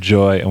such a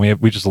joy, and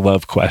we just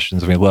love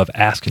questions, and we love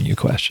asking you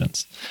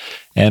questions.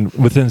 And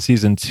within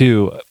season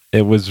 2,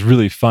 it was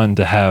really fun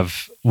to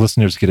have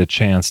listeners get a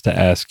chance to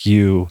ask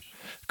you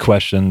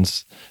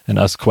questions and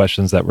us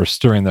questions that were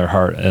stirring their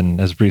heart.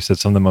 And as Bree said,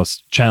 some of the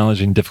most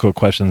challenging, difficult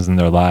questions in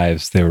their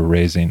lives they were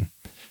raising.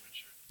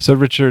 So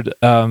Richard,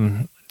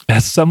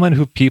 as someone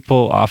who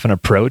people often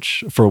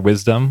approach for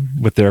wisdom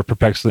with their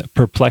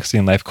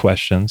perplexing life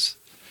questions,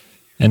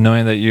 and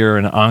knowing that you're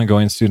an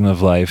ongoing student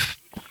of life,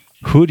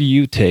 who do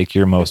you take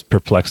your most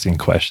perplexing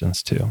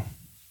questions to?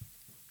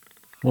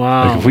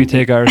 Wow. Like if we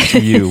take ours to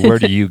you, where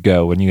do you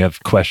go when you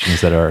have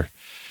questions that are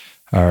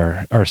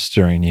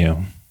stirring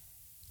you?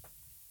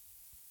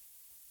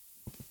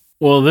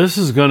 Well, this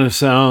is going to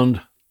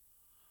sound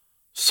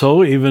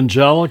so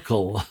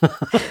evangelical.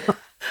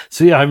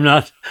 See, I'm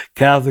not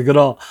Catholic at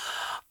all.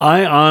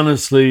 I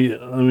honestly,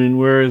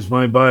 where is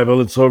my Bible?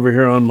 It's over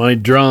here on my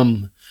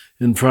drum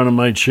in front of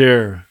my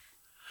chair.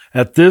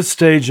 At this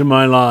stage of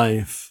my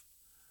life,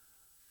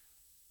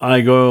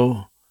 I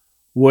go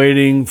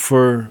waiting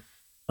for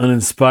an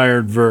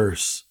inspired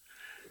verse,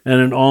 and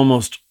it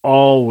almost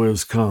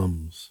always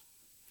comes.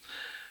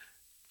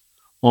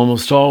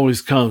 Almost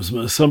always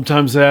comes.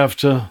 Sometimes I have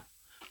to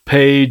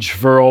page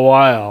for a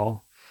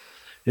while.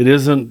 It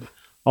isn't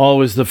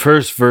always the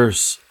first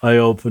verse I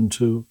open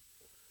to.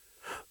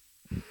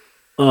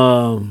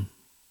 My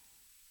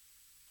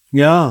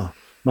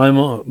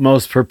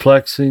most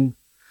perplexing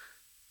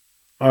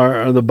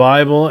are the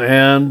Bible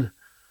and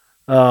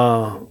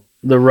the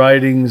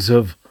writings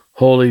of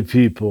holy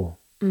people.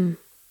 Mm.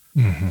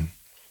 Mm-hmm.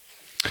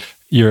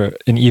 You're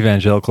an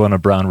evangelical in a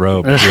brown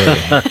robe, really.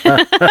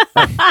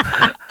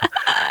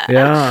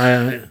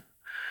 Yeah,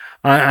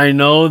 I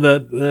know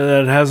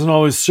that hasn't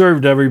always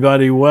served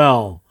everybody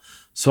well,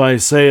 so I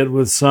say it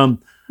with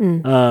some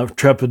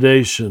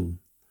trepidation.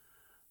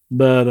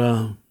 But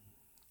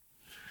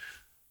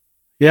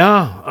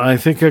I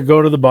think I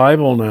go to the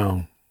Bible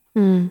now.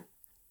 Mm.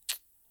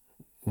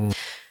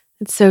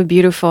 It's so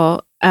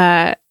beautiful.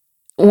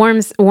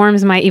 Warms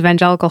my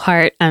evangelical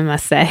heart, I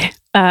must say,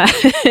 to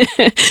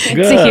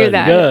hear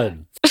that.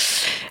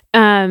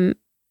 Good.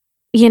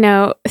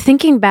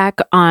 Thinking back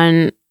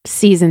on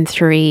season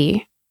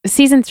 3,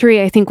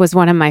 I think was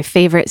one of my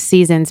favorite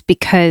seasons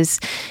because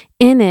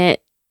in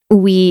it,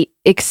 we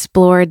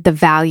explored the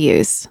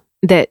values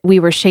that we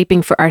were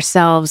shaping for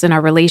ourselves and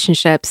our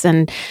relationships.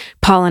 And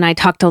Paul and I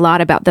talked a lot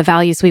about the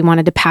values we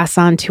wanted to pass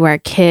on to our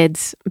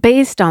kids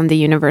based on the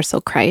universal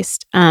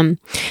Christ.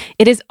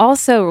 It is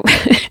also,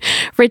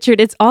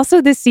 Richard, it's also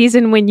this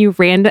season when you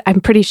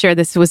I'm pretty sure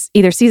this was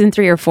either season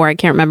 3 or 4, I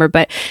can't remember,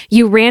 but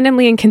you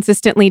randomly and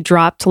consistently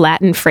dropped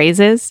Latin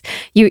phrases.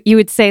 You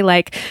would say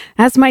like,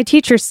 as my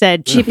teacher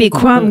said, Cipi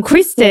quam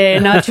Christe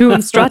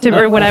natum stratum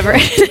or whatever.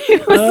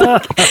 It was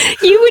like,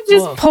 you would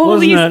just pull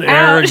wasn't these that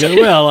out. Arrogant?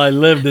 Well, I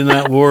lived in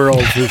that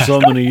world for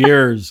so many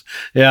years.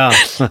 Yeah.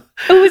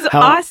 It was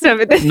awesome.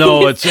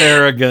 No, it's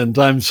arrogant.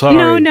 I'm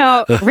sorry.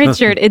 No,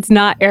 Richard, it's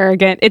not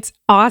arrogant. It's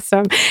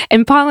awesome.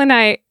 And Paul and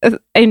I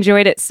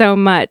enjoyed it so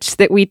much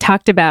that we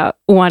talked about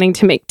wanting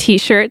to make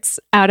T-shirts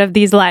out of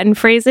these Latin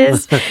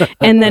phrases.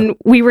 And then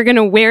we were going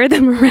to wear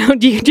them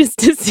around you just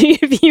to see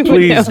if you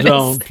would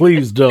notice.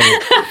 Please don't.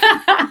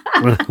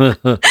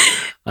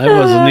 I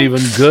wasn't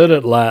even good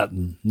at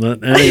Latin.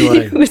 But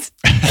anyway. It was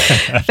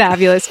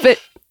fabulous.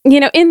 But,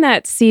 in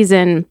that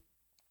season,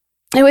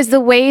 it was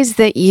the ways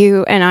that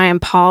you and I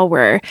and Paul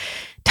were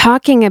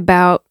talking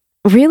about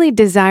really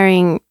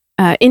desiring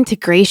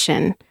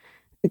integration,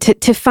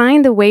 to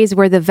find the ways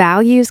where the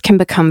values can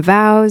become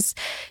vows,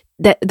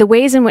 that the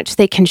ways in which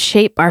they can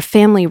shape our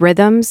family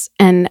rhythms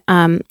and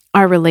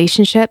our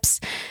relationships,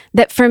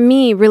 that for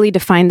me really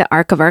defined the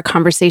arc of our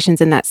conversations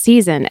in that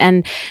season.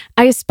 And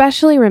I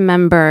especially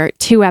remember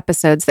 2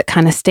 episodes that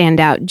kind of stand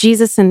out,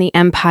 Jesus and the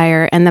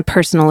Empire and The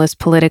Personal is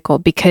Political,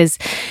 because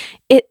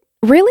it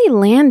really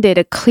landed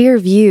a clear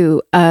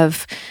view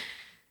of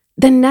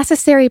the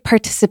necessary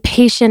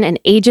participation and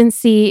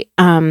agency,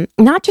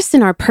 not just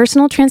in our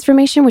personal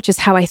transformation, which is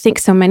how I think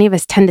so many of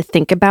us tend to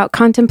think about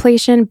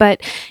contemplation,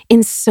 but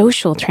in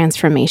social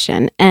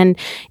transformation. And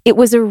it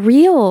was a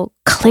real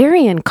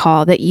clarion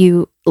call that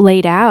you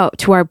laid out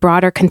to our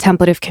broader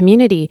contemplative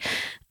community,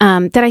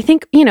 that I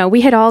think,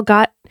 we had all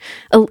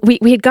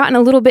we had gotten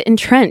a little bit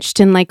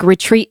entrenched in like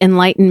retreat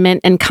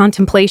enlightenment and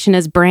contemplation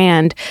as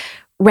brand,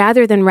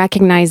 rather than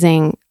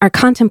recognizing our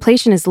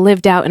contemplation is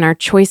lived out in our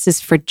choices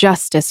for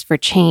justice, for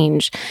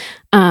change,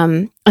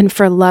 and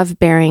for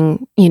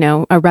love-bearing,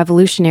 a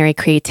revolutionary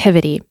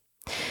creativity.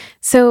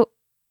 So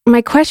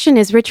my question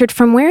is, Richard,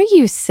 from where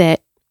you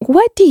sit,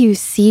 what do you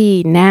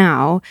see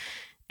now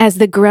as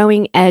the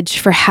growing edge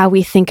for how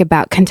we think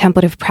about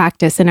contemplative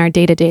practice in our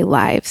day-to-day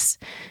lives?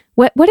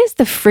 What is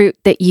the fruit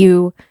that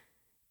you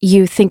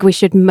think we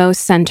should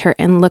most center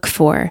and look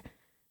for,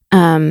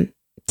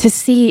 to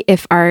see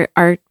if our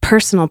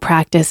personal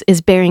practice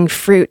is bearing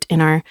fruit in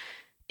our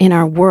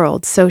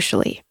world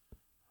socially?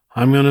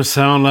 I'm going to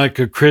sound like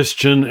a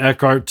Christian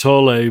Eckhart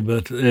Tolle,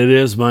 but it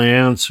is my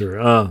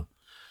answer.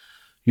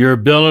 Your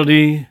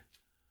ability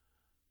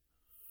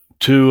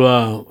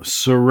to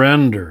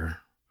surrender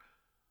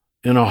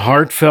in a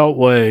heartfelt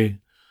way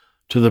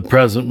to the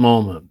present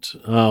moment,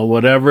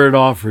 whatever it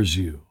offers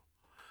you.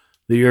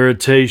 The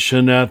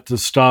irritation at the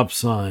stop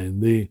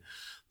sign, the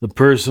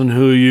person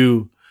who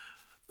you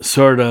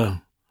sort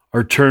of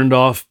are turned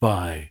off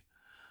by,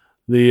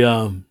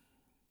 the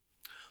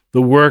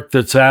work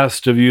that's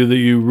asked of you that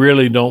you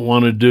really don't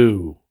want to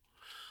do.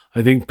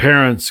 I think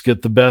parents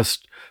get the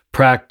best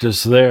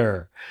practice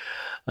there.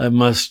 I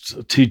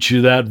must teach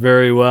you that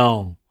very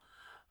well.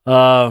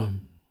 That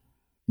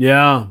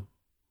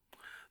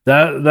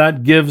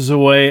gives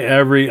away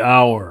every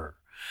hour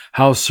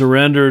how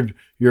surrendered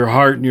your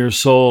heart and your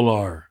soul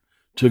are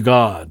to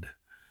God.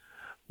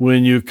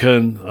 When you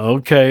can,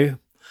 okay,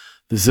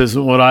 this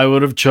isn't what I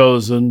would have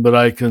chosen, but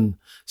I can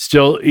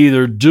still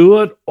either do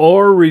it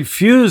or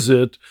refuse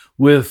it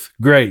with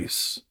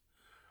grace.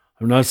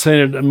 I'm not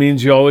saying it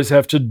means you always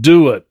have to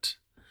do it,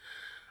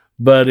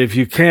 but if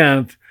you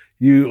can't,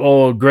 you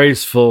owe a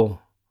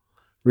graceful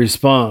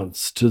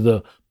response to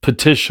the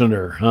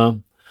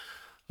petitioner.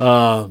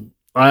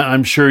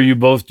 I'm sure you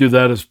both do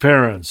that as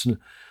parents.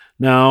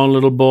 Now,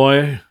 little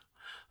boy,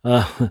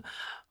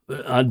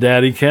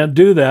 Daddy can't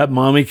do that.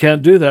 Mommy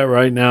can't do that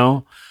right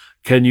now.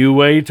 Can you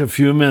wait a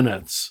few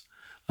minutes?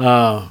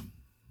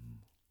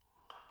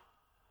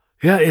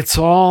 It's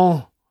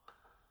all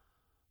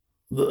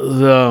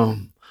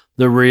the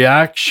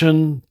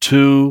reaction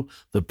to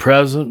the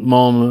present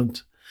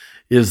moment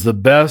is the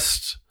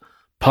best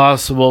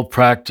possible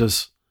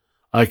practice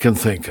I can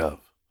think of.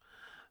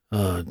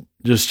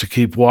 Just to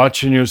keep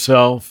watching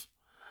yourself.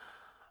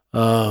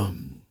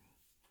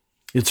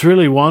 It's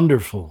really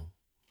wonderful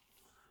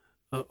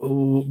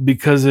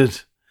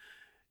because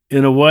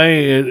in a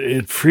way,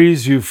 it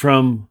frees you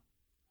from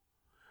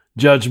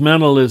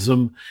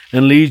judgmentalism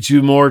and leads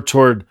you more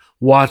toward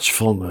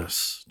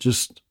watchfulness,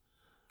 just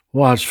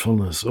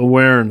watchfulness,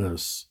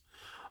 awareness.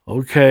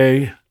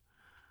 Okay,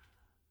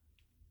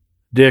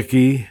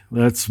 Dickie,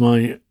 that's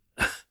my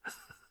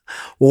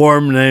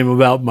warm name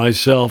about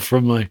myself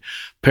from my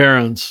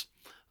parents.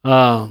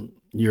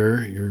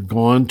 You're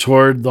going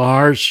toward the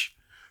harsh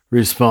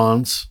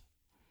response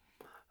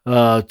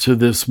to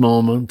this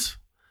moment.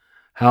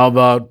 How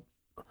about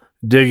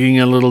digging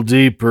a little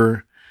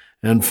deeper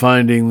and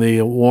finding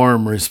the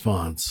warm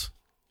response?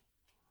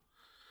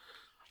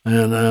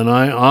 And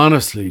I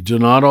honestly do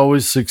not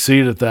always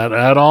succeed at that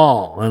at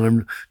all. And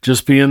I'm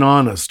just being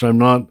honest. I'm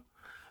not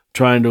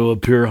trying to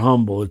appear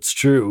humble. It's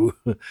true.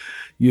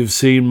 You've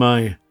seen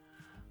my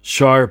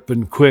sharp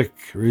and quick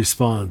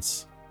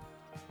response.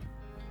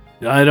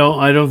 I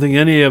don't think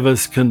any of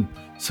us can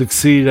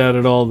succeed at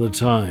it all the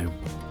time.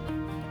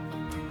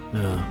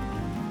 Yeah.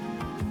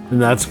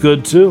 And that's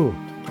good too,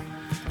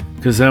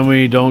 because then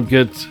we don't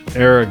get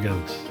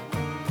arrogant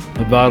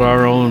about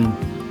our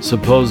own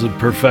supposed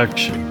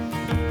perfection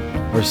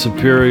or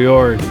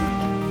superiority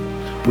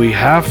We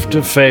have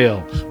to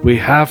fail. We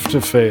have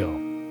to fail.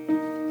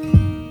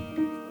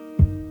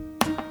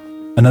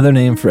 Another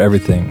name for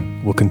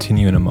everything will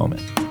continue in a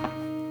moment.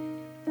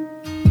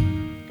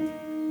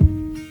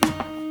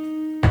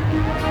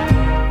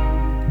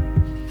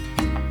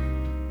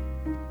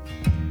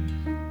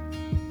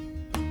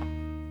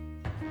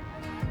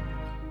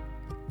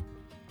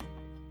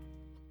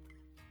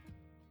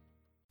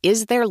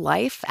 Is there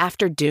life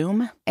after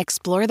doom?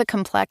 Explore the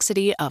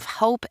complexity of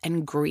hope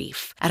and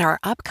grief at our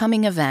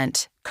upcoming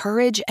event,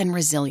 Courage and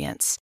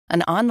Resilience,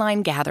 an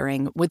online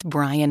gathering with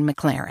Brian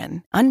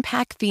McLaren.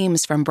 Unpack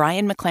themes from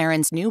Brian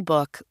McLaren's new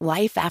book,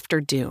 Life After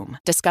Doom.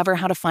 Discover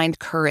how to find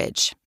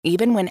courage,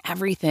 even when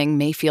everything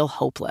may feel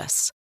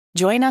hopeless.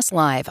 Join us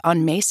live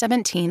on May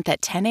 17th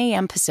at 10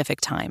 a.m.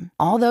 Pacific Time.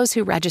 All those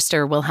who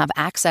register will have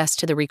access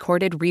to the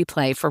recorded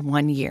replay for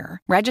 1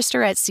 year.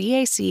 Register at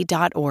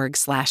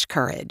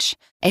cac.org/courage.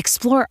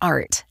 Explore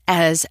art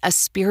as a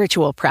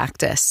spiritual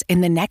practice in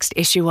the next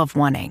issue of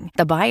Oneing,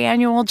 the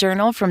biannual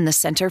journal from the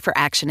Center for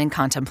Action and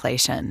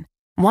Contemplation.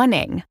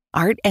 Oneing,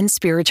 Art and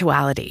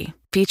Spirituality,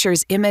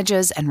 features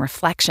images and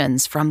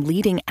reflections from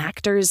leading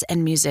actors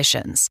and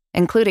musicians,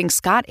 including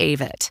Scott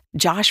Avett,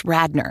 Josh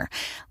Radnor,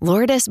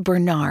 Lourdes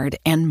Bernard,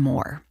 and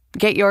more.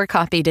 Get your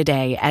copy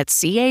today at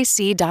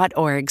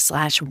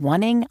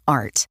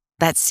cac.org/oneingart.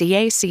 That's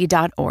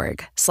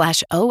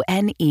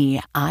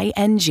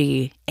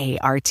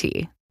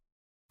cac.org/oneingart.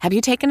 Have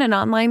you taken an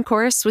online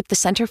course with the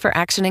Center for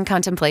Action and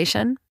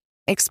Contemplation?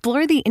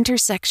 Explore the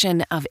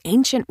intersection of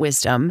ancient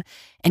wisdom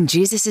and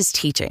Jesus'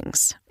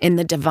 teachings in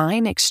The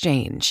Divine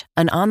Exchange,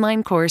 an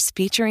online course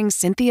featuring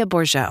Cynthia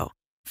Bourgeau.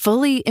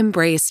 Fully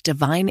embrace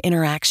divine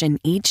interaction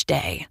each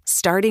day,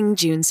 starting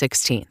June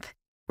 16th.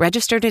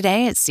 Register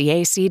today at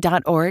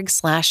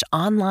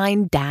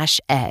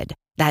cac.org/online-ed.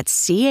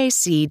 That's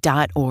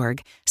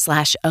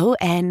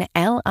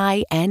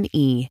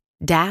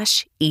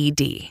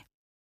cac.org/ONLINE-ED.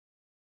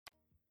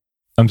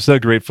 I'm so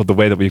grateful the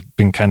way that we've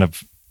been kind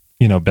of,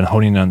 been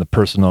honing on the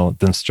personal,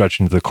 then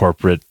stretching to the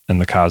corporate and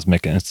the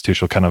cosmic and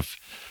institutional kind of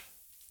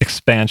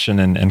expansion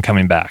and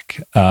coming back.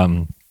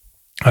 And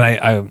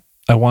I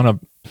want to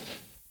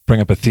bring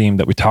up a theme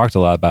that we talked a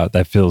lot about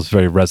that feels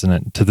very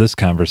resonant to this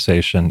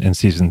conversation in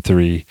season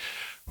 3,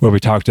 where we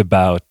talked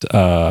about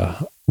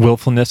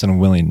willfulness and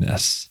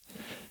willingness.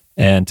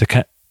 And to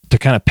kind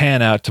of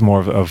pan out to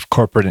more of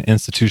corporate and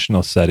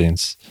institutional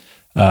settings,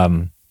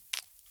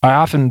 I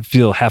often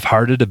feel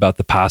half-hearted about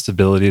the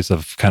possibilities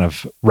of kind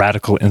of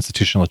radical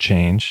institutional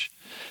change.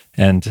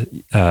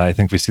 And I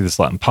think we see this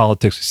a lot in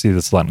politics, we see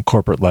this a lot in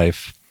corporate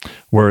life,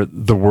 where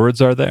the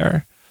words are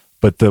there,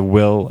 but the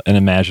will and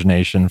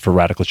imagination for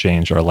radical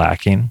change are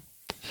lacking.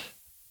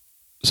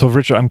 So,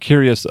 Richard, I'm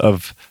curious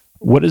of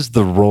what is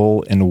the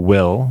role in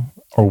will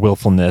or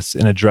willfulness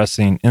in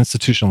addressing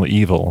institutional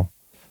evil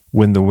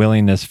when the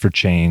willingness for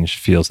change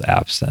feels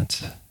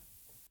absent?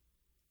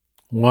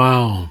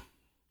 Wow.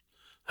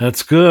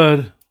 That's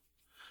good.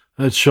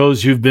 That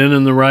shows you've been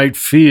in the right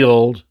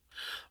field,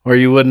 or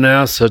you wouldn't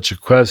ask such a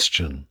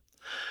question.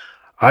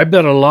 I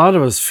bet a lot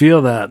of us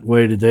feel that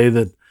way today,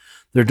 that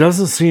there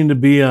doesn't seem to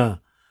be a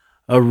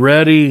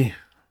ready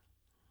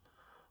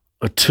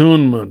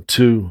attunement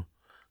to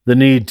the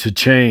need to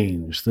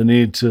change,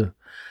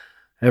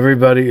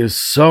 everybody is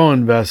so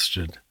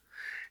invested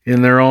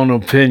in their own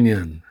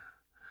opinion.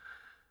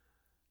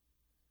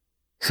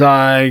 So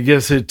I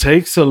guess it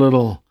takes a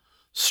little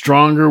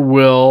stronger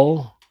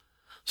will.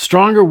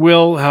 Stronger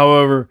will,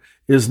 however,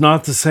 is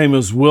not the same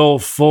as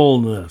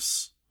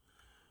willfulness.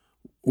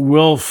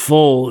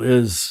 Willful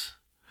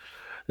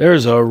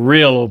there's a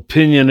real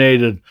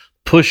opinionated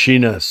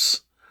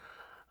pushiness,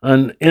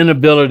 an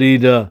inability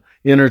to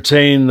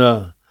entertain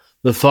the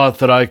thought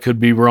that I could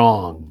be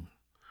wrong.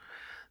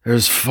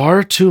 There's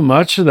far too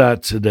much of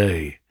that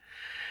today.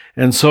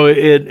 And so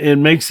it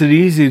makes it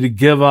easy to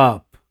give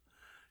up.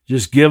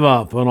 Just give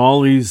up on all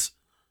these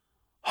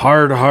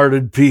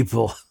hard-hearted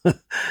people,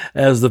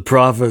 as the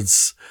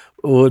prophets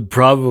would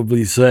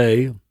probably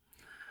say.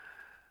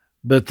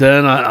 But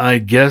then I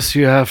guess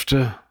you have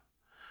to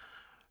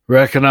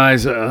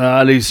recognize,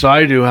 at least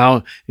I do,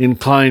 how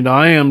inclined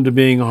I am to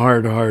being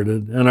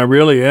hard-hearted, and I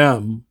really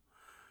am,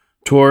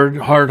 toward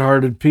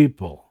hard-hearted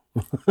people.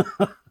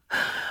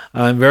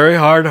 I'm very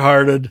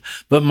hard-hearted,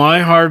 but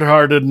my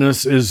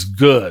hard-heartedness is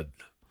good,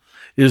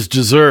 is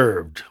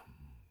deserved.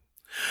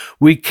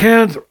 We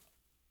can't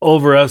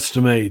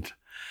overestimate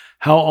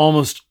how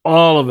almost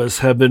all of us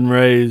have been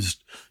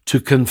raised to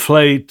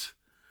conflate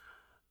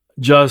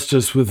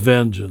justice with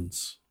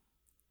vengeance.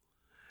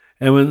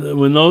 And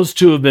when those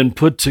two have been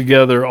put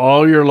together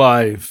all your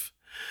life,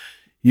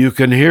 you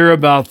can hear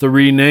about the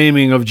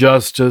renaming of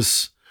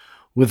justice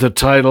with a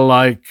title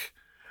like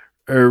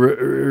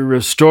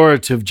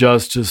restorative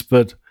justice,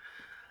 but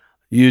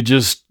you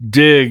just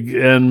dig,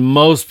 and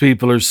most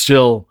people are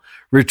still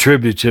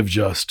retributive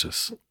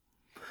justice.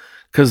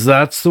 Because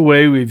that's the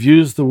way we've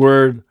used the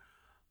word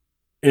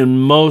in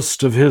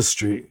most of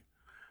history.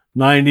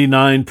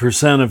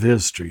 99% of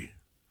history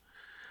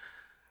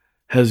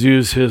has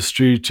used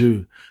history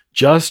to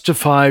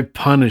justify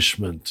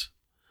punishment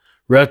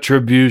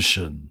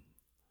retribution.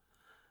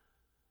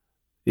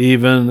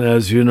 Even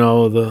as you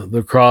know,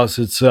 the cross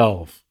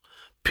itself,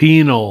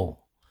 penal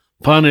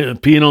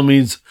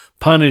means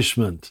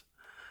punishment,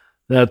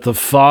 that the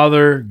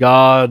Father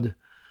God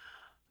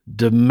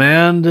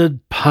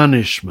demanded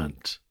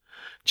punishment.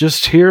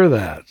 Just hear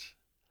that.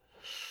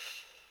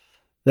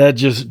 That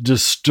just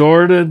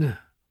distorted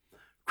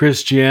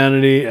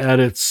Christianity at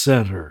its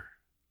center.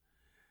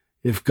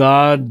 If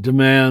God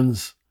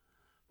demands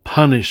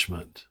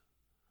punishment,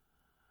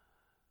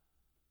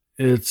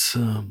 it's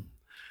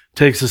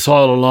takes us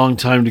all a long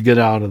time to get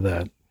out of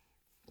that.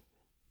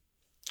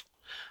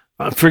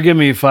 Forgive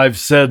me if I've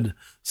said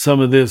some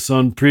of this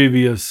on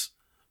previous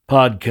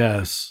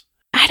podcasts.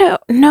 I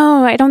don't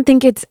know. I don't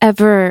think it's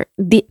ever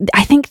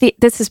I think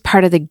this is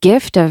part of the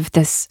gift of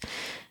this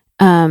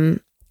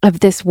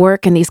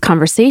work and these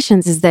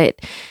conversations, is that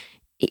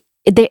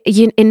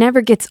it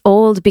never gets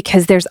old,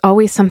 because there's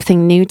always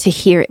something new to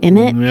hear in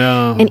it.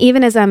 Yeah. And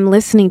even as I'm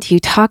listening to you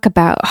talk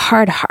about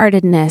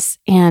hard-heartedness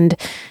and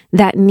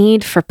that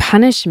need for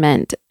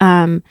punishment,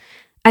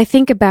 I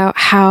think about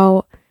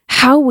how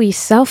we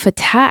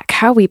self-attack,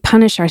 how we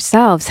punish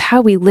ourselves, how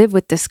we live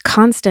with this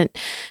constant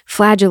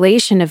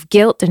flagellation of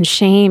guilt and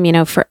shame,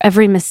 for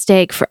every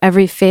mistake, for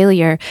every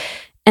failure.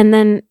 And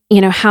then,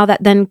 how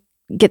that then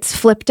gets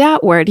flipped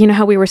outward.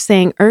 How we were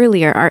saying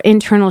earlier, our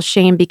internal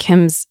shame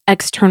becomes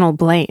external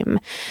blame.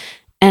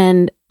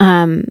 And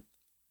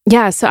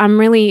so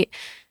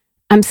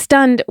I'm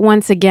stunned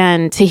once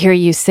again to hear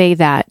you say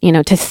that,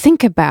 to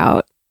think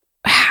about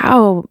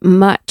how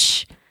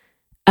much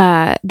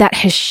that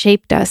has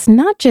shaped us,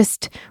 not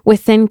just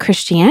within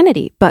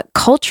Christianity, but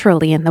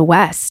culturally in the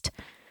West,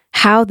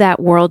 how that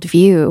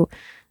worldview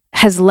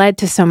has led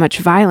to so much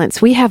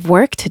violence. We have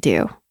work to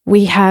do.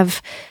 We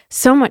have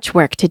so much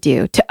work to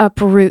do to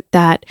uproot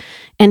that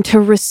and to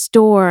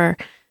restore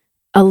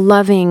a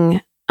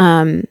loving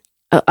paradigm,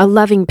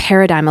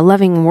 a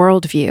loving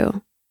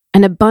worldview,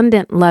 an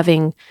abundant,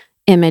 loving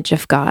image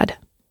of God.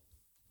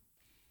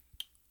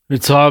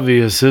 It's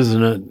obvious,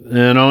 isn't it?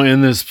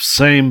 In this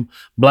same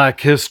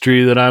Black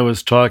History that I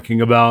was talking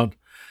about,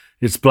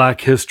 it's Black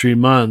History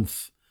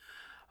Month,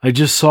 I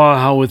just saw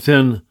how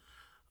within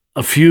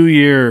a few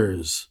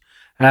years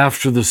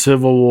after the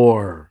Civil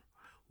War,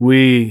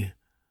 we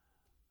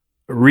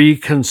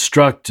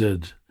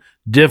reconstructed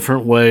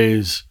different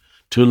ways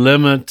to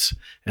limit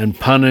and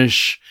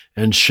punish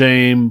and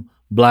shame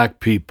Black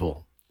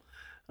people.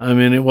 I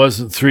mean, it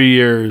wasn't 3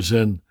 years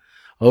and,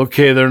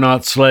 okay, they're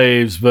not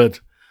slaves,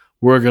 but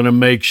we're going to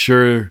make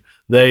sure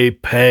they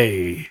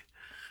pay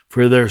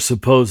for their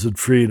supposed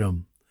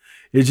freedom.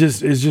 It's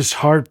just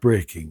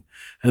heartbreaking.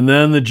 And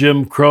then the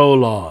Jim Crow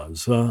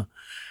laws.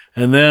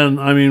 And then,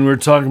 we're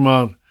talking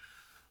about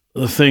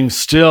the thing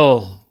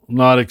still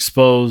not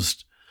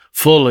exposed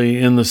fully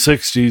in the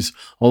 60s,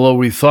 although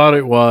we thought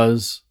it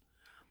was.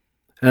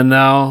 And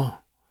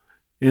now,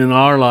 in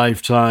our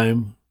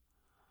lifetime,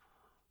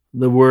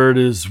 the word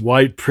is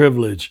white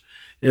privilege.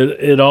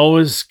 It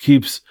always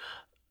keeps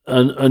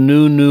a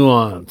new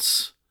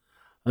nuance,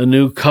 a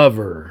new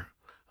cover,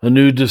 a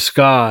new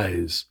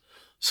disguise,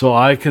 so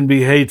I can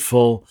be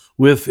hateful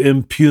with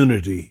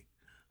impunity.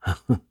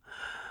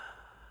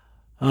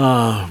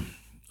 God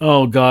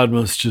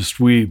must just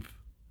weep.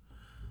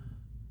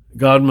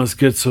 God must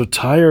get so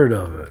tired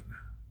of it.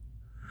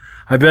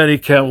 I bet he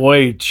can't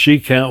wait, she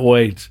can't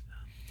wait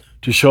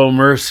to show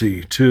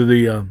mercy to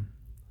the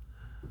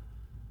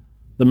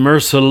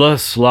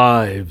merciless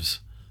lives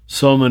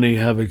so many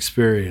have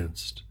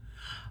experienced.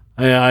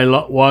 I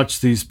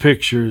watch these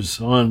pictures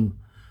on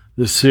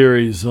the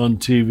series on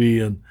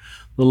TV, and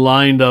the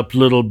lined up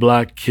little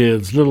Black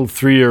kids, little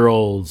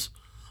 3-year-olds,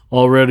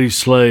 already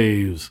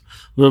slaves,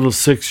 little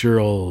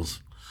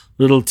 6-year-olds,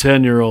 little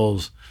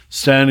 10-year-olds,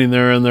 standing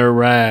there in their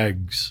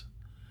rags.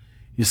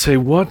 You say,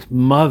 what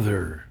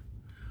mother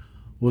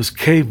was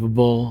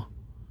capable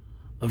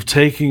of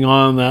taking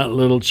on that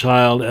little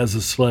child as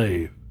a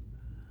slave?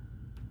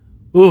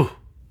 Ooh,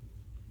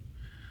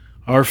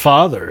 our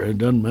Father, it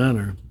doesn't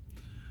matter.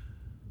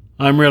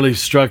 I'm really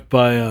struck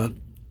by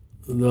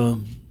the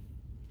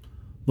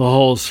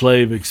whole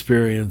slave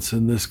experience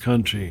in this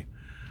country,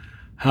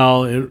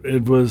 how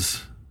it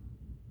was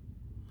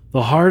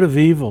the heart of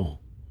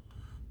evil,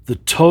 the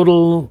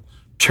total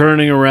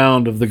turning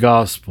around of the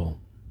gospel,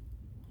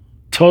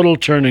 total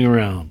turning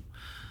around,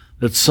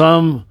 that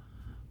some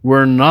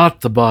were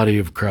not the body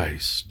of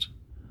Christ.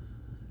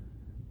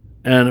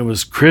 And it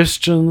was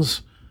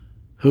Christians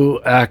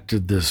who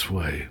acted this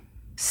way.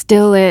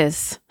 Still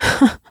is.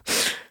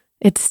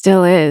 It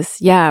still is.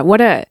 Yeah.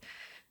 What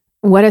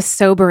a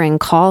sobering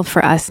call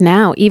for us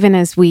now, even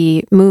as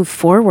we move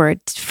forward,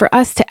 for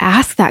us to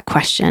ask that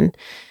question.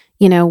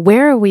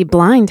 Where are we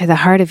blind to the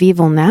heart of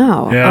evil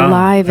now,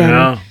 alive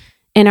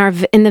in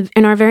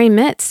our very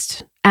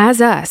midst,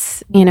 as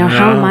us?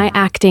 How am I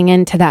acting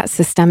into that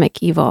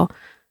systemic evil?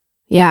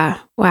 Yeah.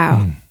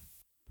 Wow.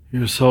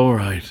 You're so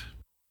right.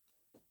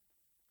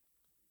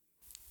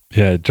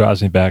 Yeah, it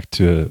draws me back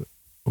to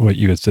what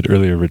you had said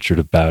earlier, Richard,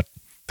 about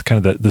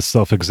kind of the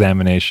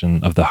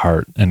self-examination of the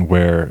heart, and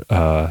where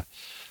the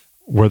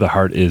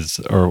heart is,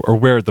 or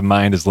where the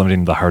mind is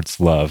limiting the heart's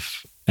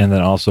love. And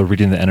then also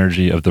reading the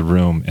energy of the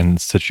room and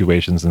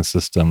situations and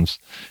systems.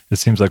 It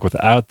seems like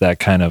without that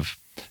kind of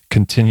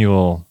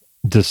continual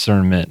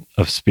discernment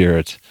of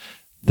spirit,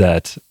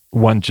 that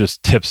one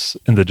just tips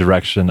in the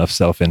direction of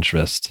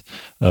self-interest,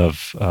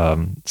 of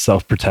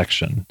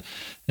self-protection.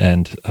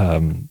 And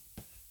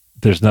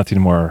there's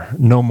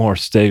no more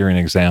staggering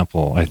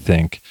example, I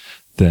think,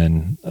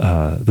 than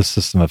the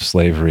system of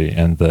slavery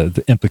and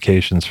the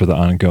implications for the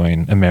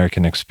ongoing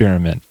American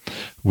experiment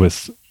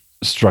with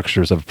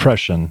structures of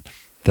oppression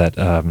that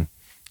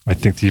I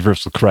think the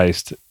Universal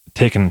Christ,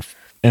 taken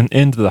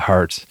into the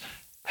heart,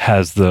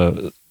 has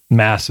the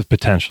massive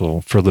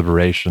potential for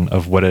liberation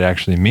of what it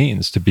actually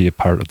means to be a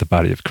part of the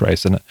body of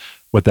Christ, and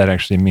what that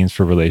actually means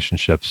for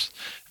relationships,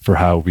 for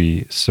how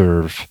we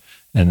serve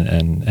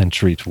and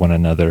treat one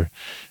another.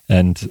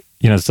 And,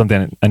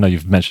 something I know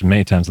you've mentioned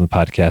many times on the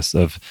podcast,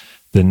 of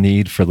the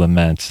need for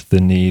lament,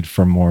 the need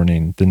for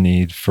mourning, the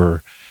need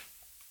for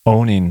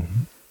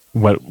owning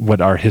what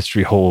our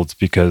history holds,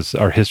 because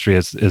our history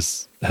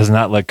has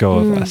not let go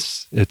of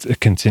us.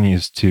 It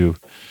continues to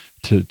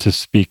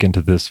speak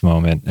into this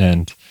moment.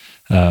 And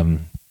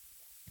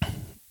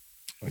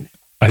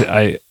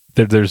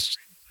there's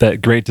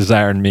that great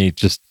desire in me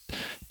just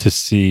to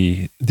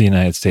see the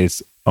United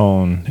States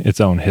own its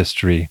own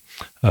history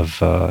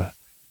of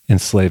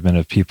enslavement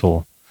of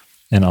people,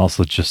 and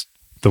also just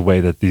the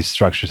way that these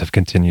structures have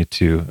continued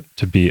to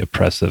be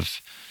oppressive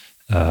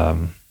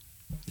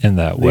in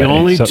that way. The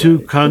only two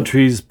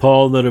countries,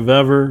 Paul, that have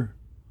ever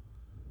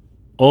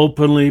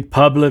openly,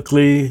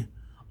 publicly,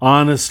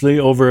 honestly,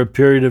 over a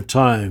period of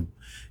time,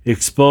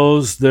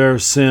 exposed their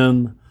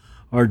sin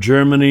are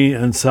Germany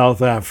and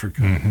South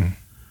Africa. Mm-hmm.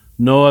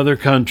 No other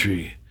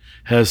country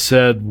has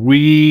said,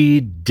 we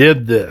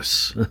did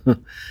this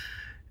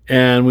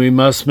and we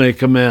must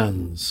make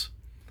amends.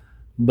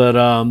 But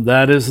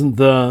that isn't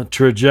the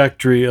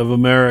trajectory of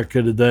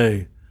America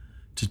today,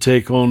 to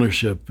take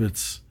ownership.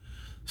 It's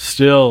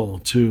still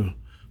to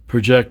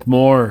project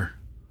more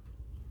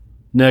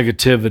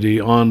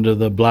negativity onto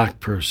the black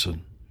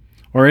person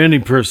or any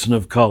person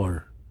of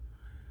color.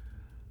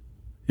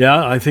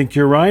 Yeah, I think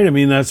you're right. I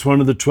mean, that's one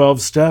of the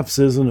 12 steps,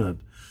 isn't it?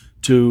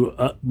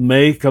 To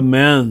make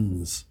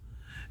amends.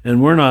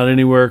 And we're not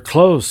anywhere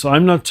close.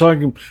 I'm not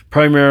talking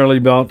primarily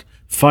about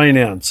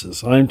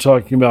finances. I'm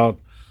talking about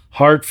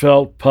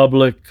heartfelt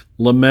public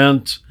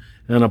lament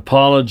and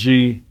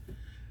apology,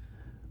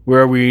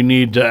 where we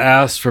need to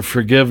ask for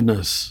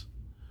forgiveness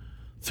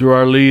through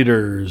our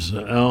leaders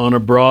on a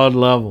broad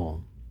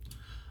level.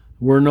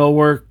 We're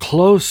nowhere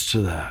close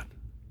to that.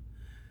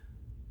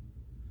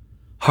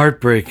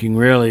 Heartbreaking,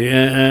 really,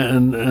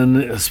 and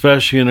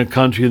especially in a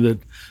country that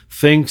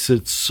thinks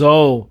it's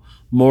so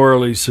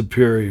morally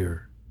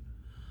superior.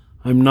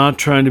 I'm not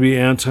trying to be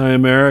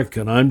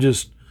anti-American. I'm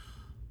just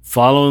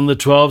following the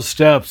 12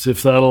 steps,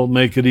 if that'll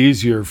make it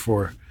easier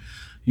for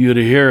you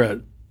to hear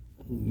it.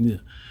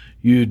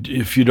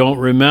 If you don't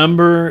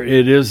remember,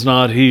 it is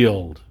not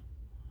healed.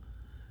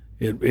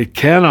 It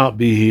cannot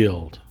be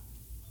healed.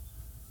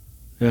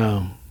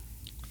 Yeah.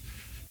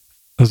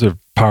 Those are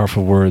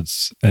powerful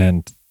words,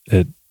 and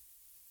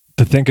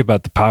to think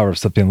about the power of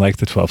something like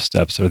the 12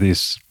 steps, or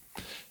these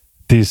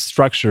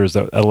structures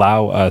that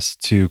allow us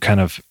to kind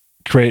of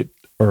create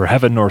or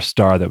have a North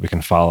Star that we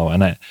can follow.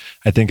 And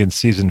I think in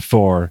season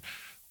 4,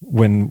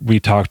 when we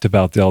talked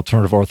about the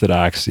alternative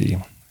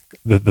orthodoxy,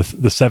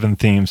 the 7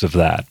 themes of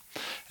that,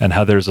 and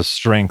how there's a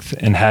strength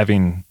in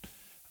having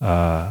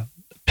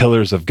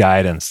pillars of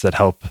guidance that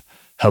help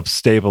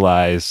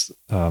stabilize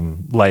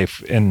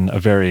life in a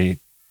very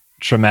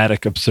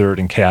traumatic, absurd,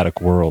 and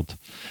chaotic world.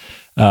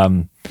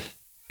 And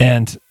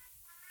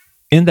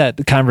in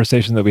that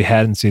conversation that we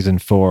had in season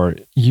 4,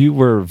 you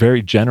were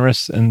very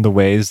generous in the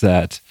ways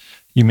that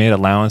you made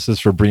allowances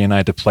for Bree and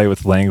I to play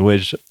with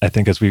language. I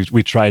think as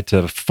we tried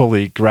to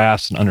fully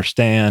grasp and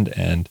understand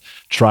and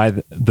try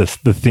the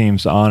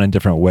themes on in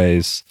different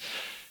ways.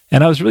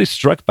 And I was really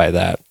struck by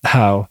that,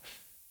 how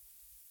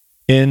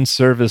in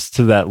service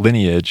to that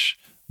lineage,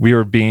 we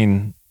were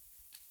playing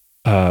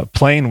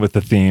with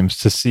the themes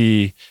to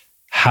see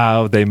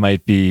how they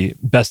might be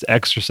best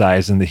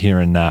exercised in the here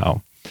and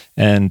now.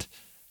 And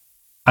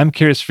I'm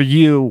curious for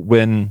you,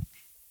 when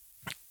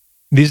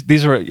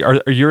these are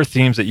your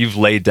themes that you've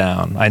laid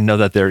down. I know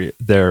that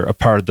they're a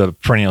part of the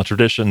perennial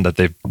tradition, that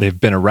they've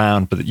been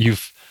around, but that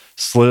you've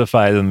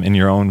solidified them in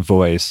your own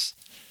voice.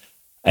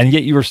 And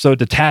yet you were so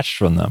detached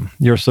from them.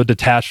 You're so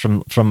detached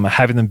from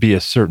having them be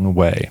a certain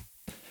way.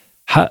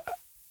 How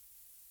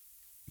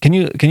can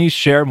you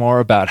share more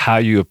about how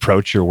you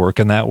approach your work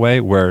in that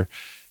way, where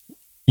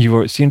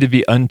you seem to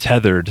be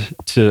untethered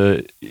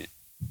to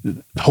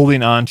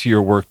holding on to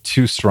your work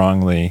too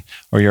strongly,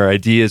 or your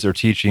ideas or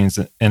teachings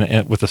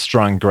and with a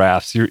strong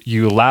grasp?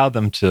 You allow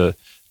them to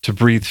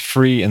breathe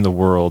free in the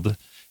world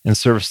in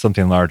service to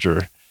something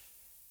larger.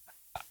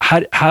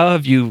 How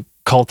have you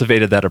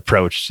cultivated that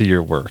approach to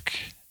your work?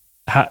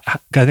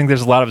 I think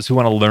there's a lot of us who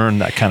want to learn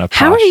that kind of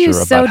posture. How are you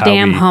so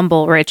damn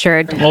humble,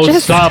 Richard? Oh,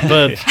 stop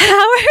it.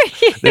 How are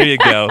you? There you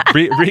go.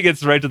 Bree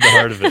gets right to the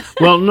heart of it.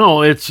 Well,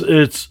 no, it's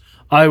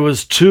I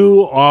was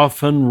too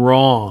often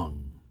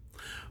wrong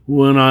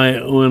when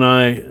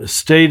I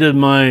stated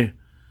my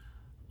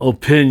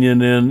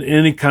opinion in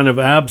any kind of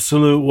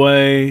absolute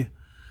way,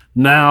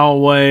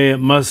 it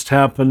must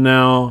happen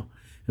now,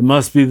 it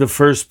must be the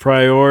first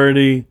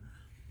priority,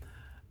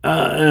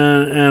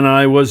 and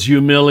I was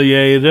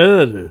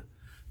humiliated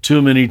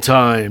too many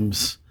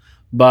times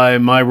by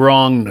my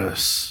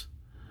wrongness.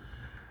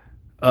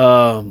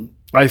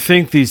 I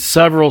think these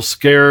several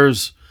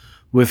scares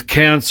with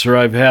cancer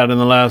I've had in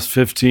the last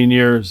 15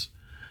 years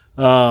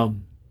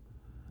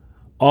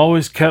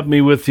always kept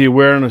me with the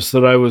awareness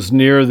that I was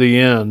near the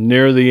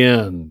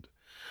end.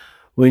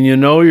 When you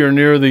know you're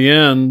near the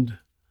end,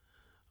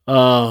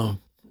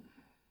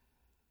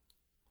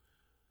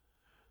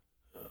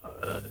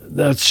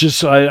 that's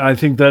just, I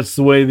think that's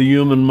the way the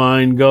human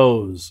mind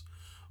goes.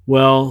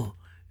 Well,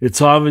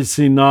 it's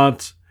obviously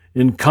not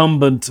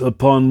incumbent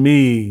upon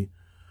me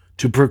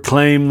to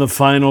proclaim the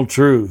final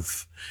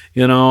truth.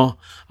 You know,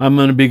 I'm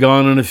going to be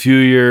gone in a few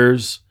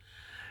years.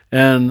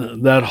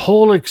 And that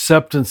whole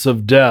acceptance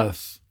of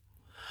death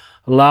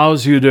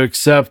allows you to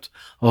accept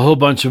a whole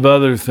bunch of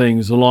other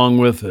things along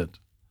with it.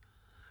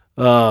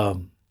 That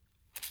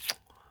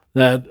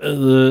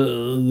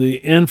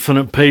the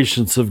infinite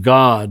patience of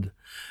God,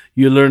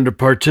 you learn to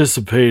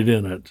participate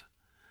in it.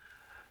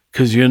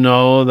 Because you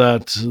know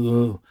that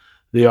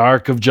the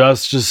arc of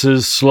justice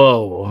is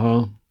slow,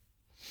 huh?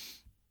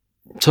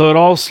 So it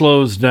all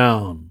slows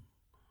down.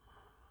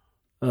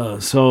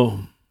 So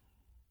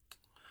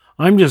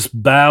I'm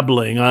just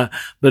babbling, I'm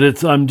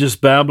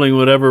just babbling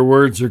whatever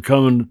words are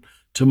coming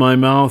to my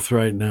mouth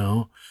right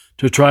now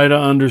to try to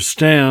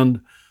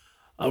understand,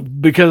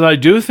 because I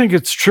do think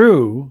it's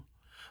true,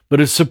 but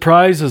it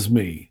surprises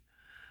me.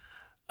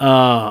 They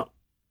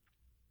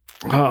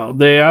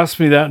asked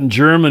me that in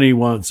Germany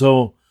once,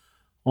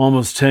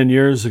 almost 10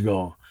 years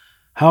ago.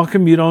 How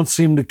come you don't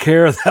seem to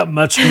care that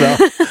much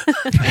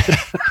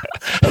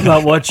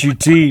about what you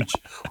teach,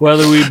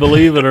 whether we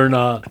believe it or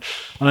not?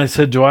 And I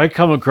said, do I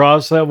come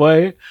across that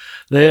way?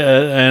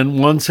 And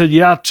one said,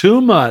 yeah,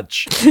 too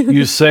much.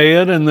 You say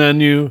it and then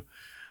you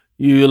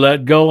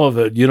let go of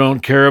it. You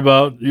don't care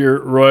about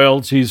your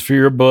royalties for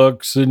your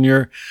books and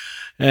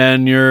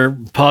your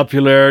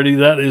popularity.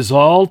 That is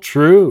all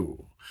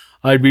true.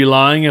 I'd be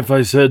lying if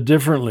I said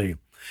differently.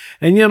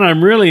 And yet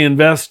I'm really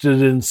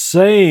invested in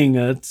saying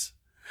it.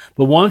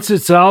 But once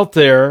it's out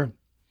there,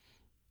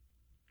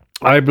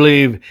 I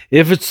believe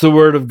if it's the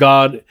Word of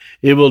God,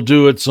 it will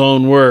do its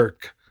own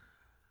work.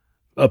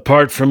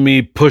 Apart from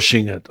me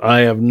pushing it,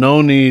 I have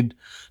no need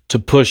to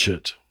push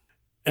it.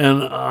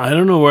 And I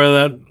don't know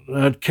where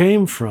that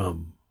came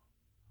from.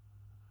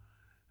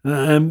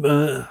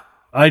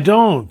 I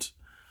don't.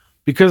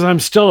 Because I'm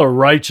still a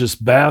righteous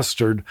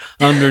bastard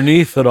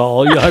underneath it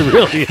all. Yeah, I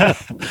really am.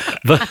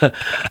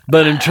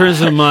 But in terms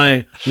of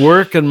my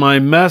work and my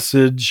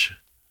message,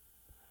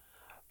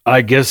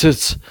 I guess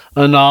it's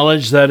a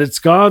knowledge that it's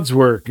God's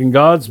work and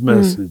God's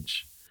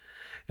message,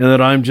 and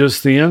that I'm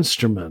just the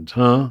instrument,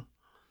 huh?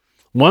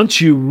 Once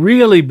you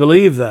really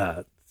believe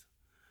that,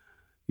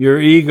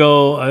 your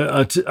ego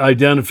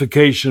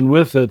identification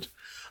with it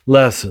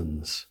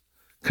lessens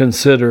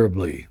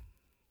considerably.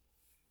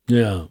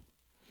 Yeah.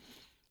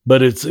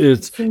 But it's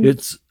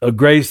a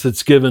grace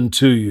that's given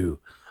to you.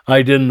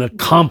 I didn't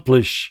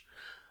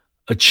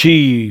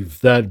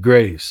achieve that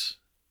grace.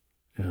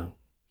 Yeah.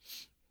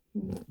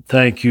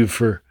 Thank you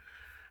for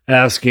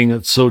asking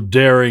it so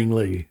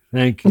daringly.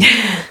 Thank you.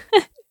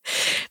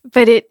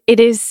 But it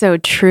is so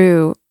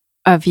true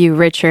of you,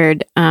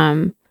 Richard,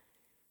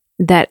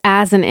 that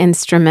as an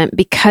instrument,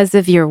 because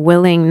of your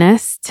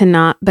willingness to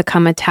not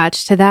become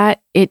attached to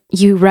that,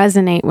 you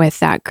resonate with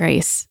that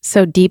grace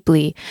so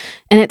deeply,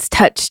 and it's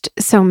touched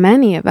so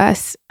many of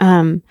us.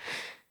 And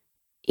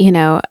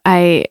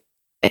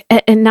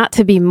not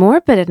to be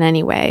morbid in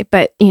any way,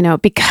 but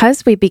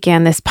because we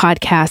began this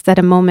podcast at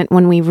a moment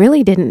when we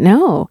really didn't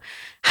know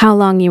how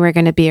long you were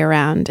going to be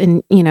around,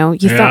 and you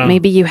thought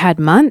maybe you had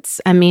months.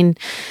 I mean,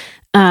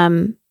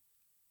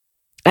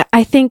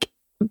 I think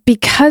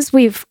because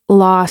we've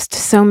lost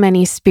so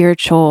many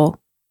spiritual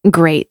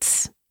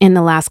greats in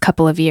the last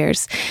couple of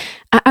years,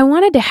 I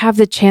wanted to have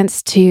the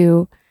chance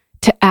to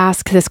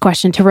ask this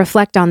question, to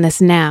reflect on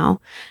this now,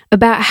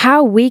 about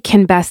how we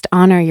can best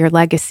honor your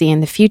legacy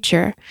in the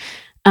future.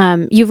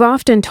 You've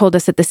often told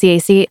us at the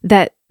CAC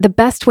that the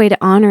best way to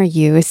honor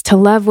you is to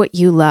love what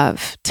you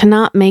love, to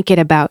not make it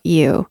about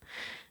you,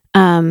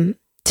 to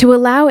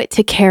allow it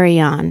to carry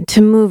on,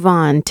 to move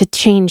on, to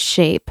change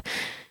shape.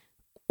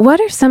 What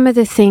are some of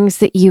the things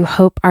that you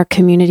hope our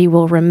community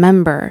will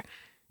remember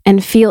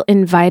and feel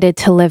invited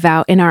to live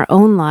out in our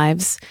own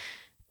lives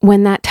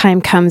when that time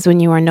comes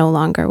when you are no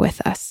longer with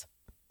us?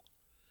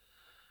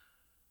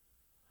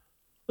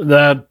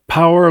 That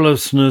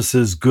powerlessness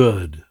is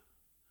good.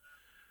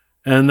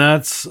 And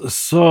that's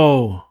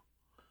so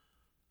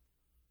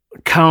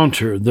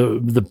counter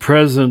the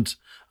present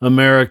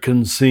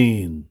American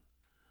scene.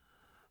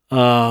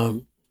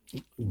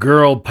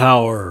 Girl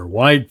power,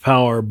 white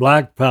power,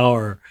 black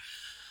power,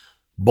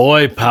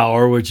 boy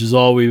power, which is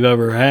all we've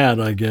ever had,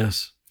 I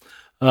guess.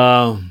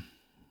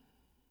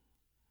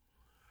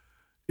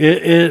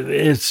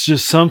 It's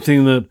just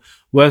something that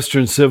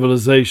Western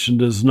civilization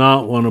does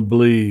not want to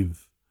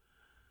believe.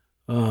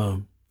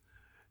 And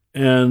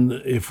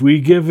if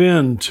we give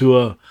in to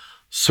a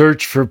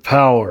search for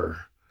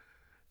power,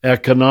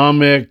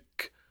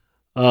 economic,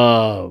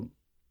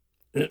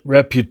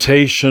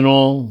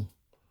 reputational,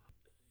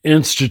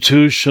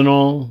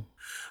 institutional.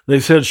 They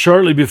said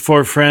shortly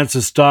before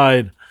Francis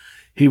died,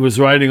 he was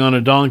riding on a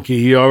donkey.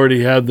 He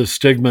already had the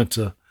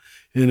stigmata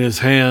in his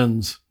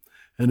hands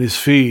and his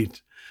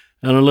feet.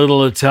 And a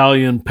little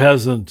Italian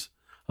peasant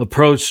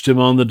approached him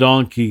on the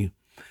donkey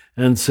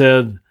and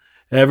said,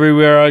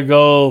 "Everywhere I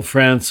go,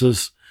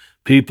 Francis,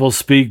 people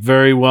speak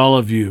very well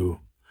of you.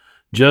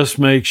 Just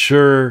make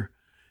sure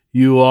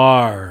you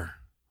are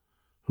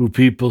who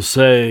people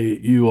say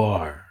you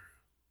are."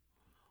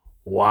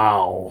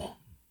 Wow.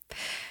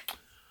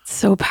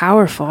 So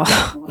powerful.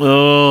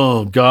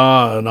 Oh,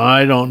 God,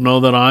 I don't know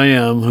that I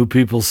am who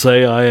people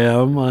say I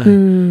am.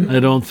 I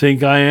don't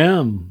think I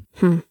am.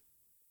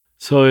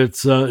 So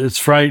it's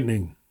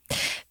frightening.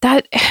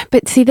 But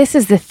see, this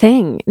is the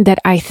thing that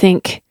I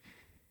think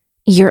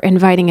you're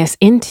inviting us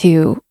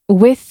into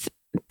with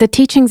the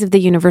teachings of the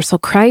universal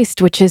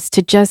Christ, which is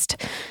to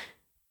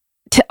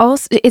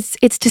also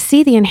it's to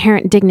see the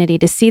inherent dignity,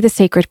 to see the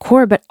sacred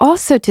core, but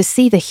also to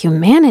see the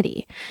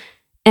humanity.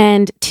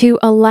 And to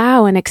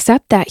allow and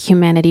accept that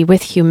humanity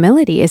with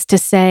humility is to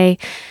say,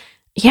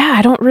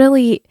 yeah,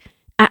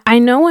 I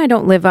know I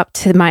don't live up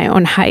to my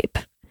own hype.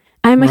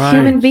 I'm a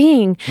human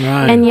being.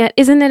 Right. And yet,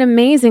 isn't it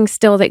amazing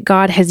still that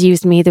God has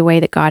used me the way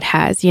that God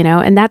has,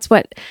 And that's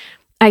what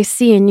I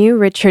see in you,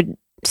 Richard,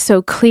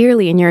 so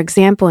clearly in your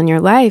example in your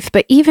life.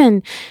 But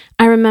even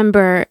I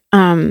remember,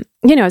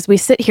 as we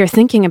sit here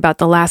thinking about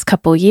the last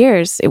couple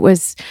years, it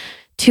was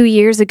 2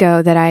 years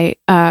ago that I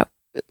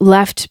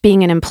left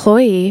being an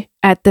employee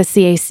at the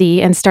CAC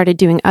and started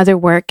doing other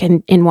work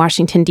in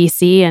Washington,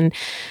 D.C. And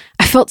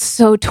I felt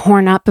so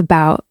torn up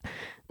about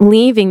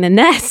leaving the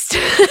nest.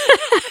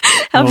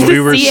 We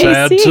were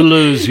sad to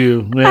lose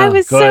you. Yeah, I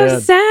was so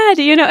sad,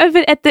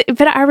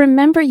 but I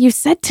remember you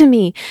said to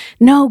me,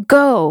 "No,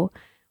 go,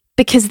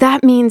 because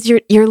that means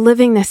you're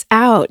living this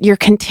out. You're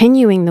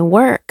continuing the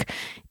work."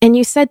 And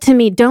you said to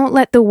me, "Don't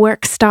let the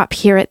work stop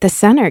here at the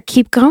center.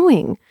 Keep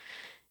going."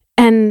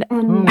 And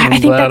I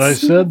think I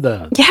said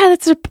that. Yeah,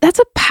 that's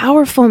a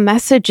powerful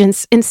message,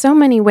 and in so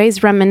many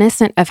ways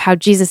reminiscent of how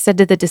Jesus said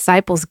to the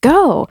disciples,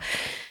 Go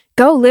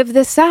live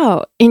this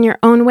out in your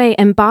own way,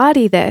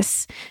 embody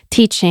this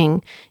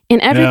teaching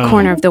in every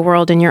corner of the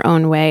world in your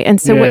own way."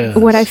 And so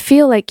what I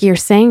feel like you're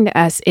saying to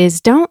us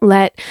is, don't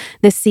let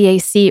the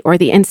CAC or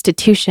the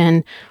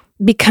institution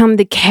become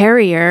the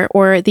carrier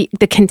or the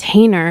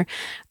container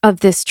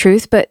of this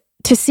truth, but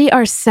to see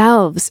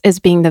ourselves as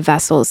being the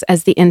vessels,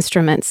 as the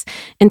instruments,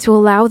 and to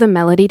allow the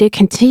melody to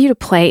continue to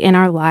play in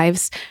our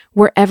lives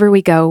wherever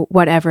we go,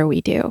 whatever we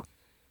do.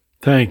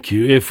 Thank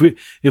you. If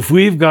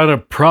we've got to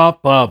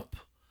prop up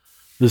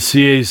the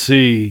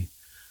CAC,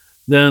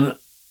 then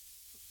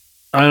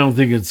I don't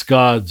think it's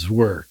God's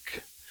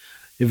work.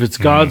 If it's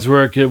God's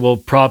work, it will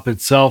prop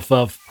itself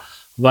up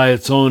by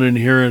its own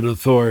inherent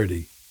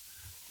authority.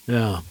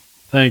 Yeah.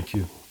 Thank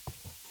you.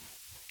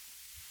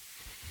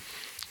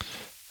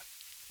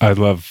 I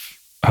love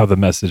how the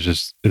message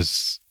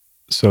is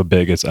so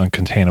big, it's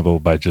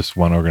uncontainable by just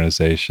one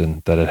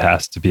organization, that it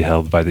has to be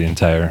held by the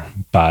entire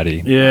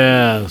body.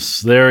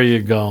 Yes, there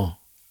you go.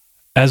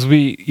 As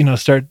we,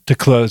 start to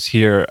close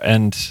here,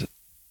 and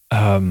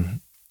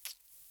I'm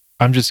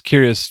just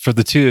curious for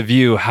the two of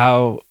you,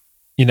 how,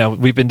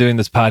 we've been doing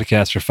this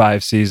podcast for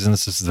 5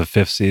 seasons. This is the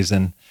 5th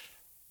season.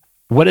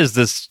 What is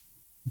this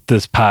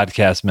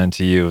podcast meant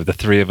to you, the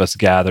three of us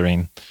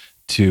gathering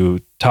to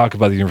talk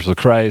about the universal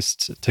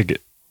Christ, to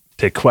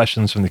take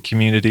questions from the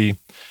community,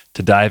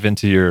 to dive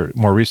into your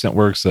more recent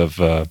works of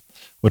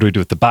what do we do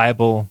with the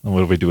Bible and what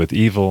do we do with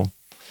evil,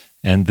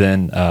 and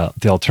then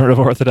the alternative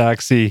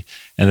orthodoxy,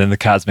 and then the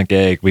cosmic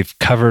egg. We've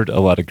covered a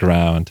lot of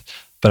ground,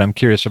 but I'm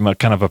curious from a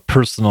kind of a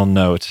personal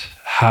note,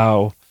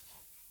 what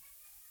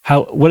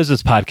has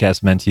this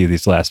podcast meant to you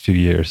these last few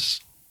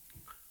years?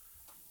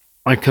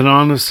 I can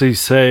honestly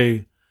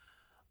say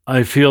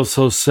I feel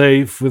so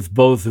safe with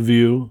both of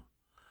you.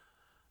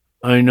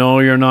 I know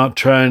you're not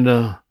trying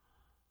to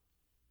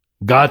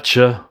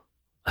gotcha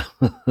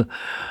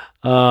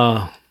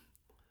on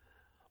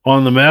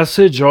the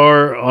message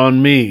or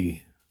on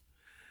me.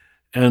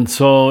 And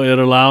so it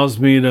allows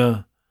me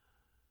to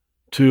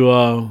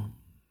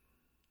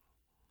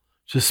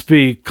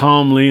speak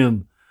calmly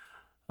and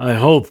I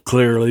hope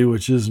clearly,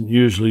 which isn't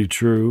usually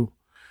true.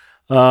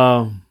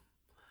 I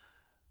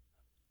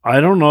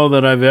don't know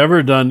that I've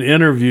ever done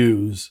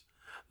interviews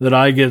that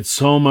I get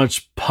so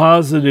much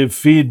positive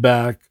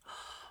feedback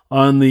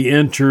on the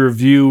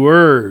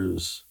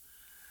interviewers.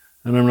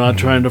 And I'm not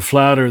trying to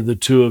flatter the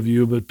two of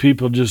you, but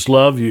people just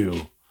love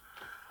you.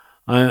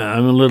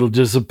 I'm a little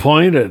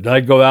disappointed.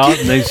 I go out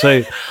and they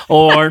say,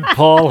 "Oh, aren't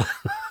Paul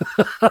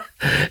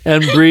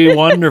and Bree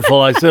wonderful?"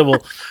 I said,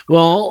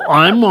 "Well,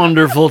 I'm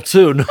wonderful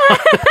too." No.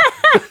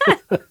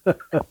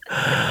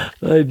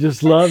 I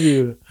just love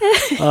you.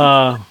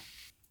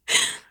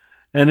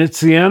 And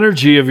it's the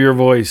energy of your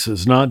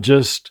voices, not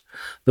just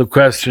the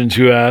questions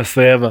you ask.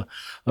 They have a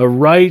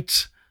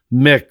right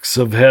mix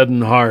of head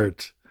and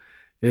heart,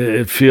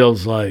 it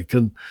feels like.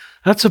 And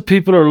that's what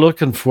people are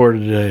looking for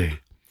today.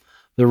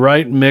 The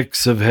right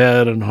mix of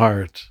head and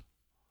heart,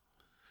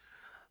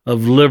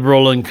 of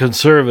liberal and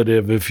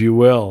conservative, if you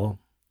will.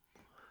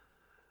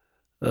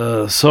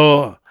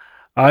 So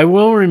I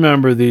will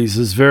remember these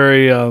as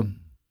very,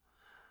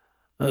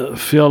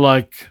 feel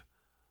like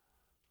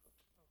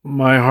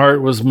my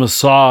heart was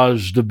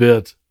massaged a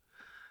bit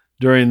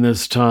during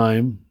this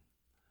time.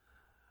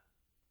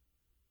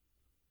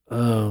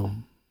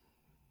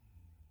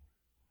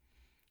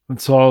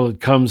 That's all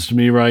that comes to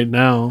me right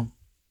now.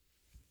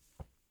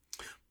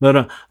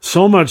 But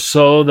so much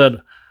so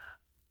that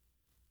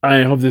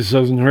I hope this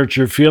doesn't hurt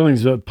your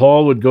feelings, but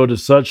Paul would go to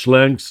such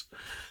lengths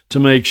to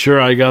make sure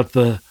I got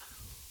the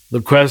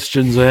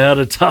questions ahead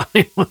of time.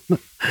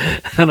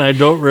 And I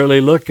don't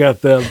really look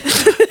at them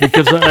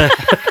because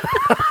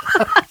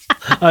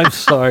I'm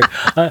sorry,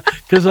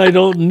 because I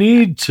don't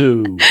need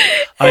to.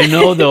 I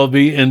know they'll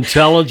be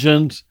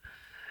intelligent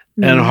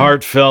and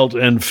heartfelt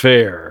and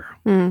fair.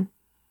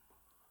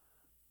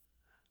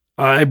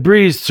 I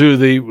breezed through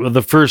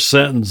the first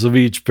sentence of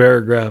each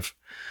paragraph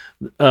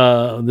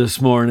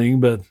this morning,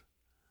 but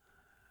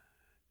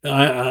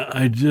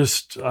I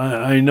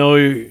know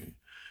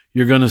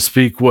you're going to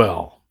speak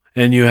well,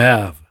 and you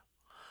have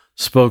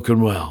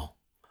spoken well.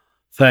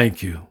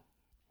 Thank you.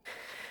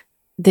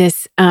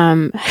 This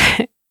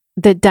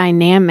the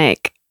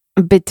dynamic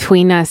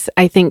between us,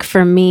 I think,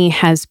 for me,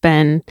 has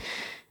been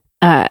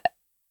a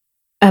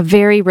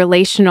very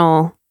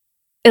relational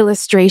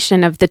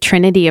illustration of the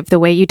Trinity, of the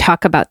way you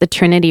talk about the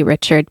Trinity,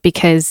 Richard,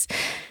 because,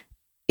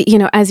 you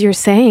know, as you're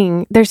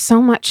saying, there's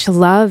so much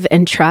love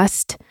and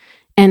trust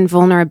and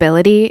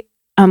vulnerability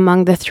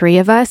among the three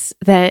of us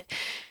that,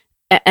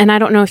 and I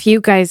don't know if you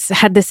guys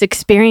had this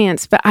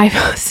experience, but I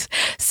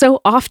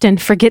so often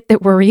forget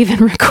that we're even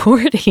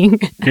recording.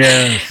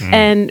 Yes.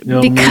 And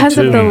because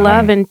of the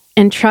love and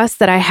trust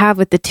that I have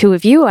with the two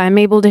of you, I'm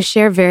able to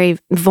share very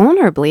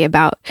vulnerably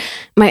about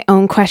my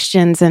own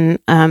questions and,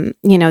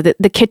 you know,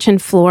 the kitchen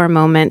floor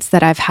moments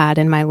that I've had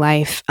in my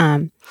life.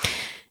 And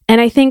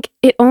I think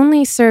it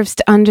only serves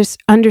to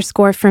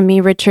underscore for me,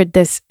 Richard,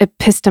 this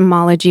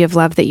epistemology of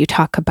love that you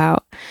talk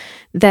about,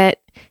 that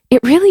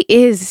it really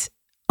is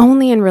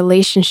only in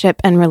relationship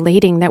and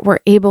relating that we're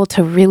able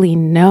to really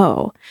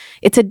know.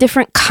 It's a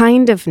different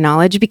kind of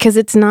knowledge because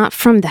it's not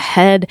from the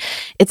head.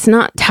 It's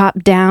not top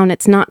down.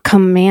 It's not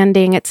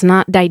commanding. It's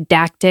not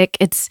didactic.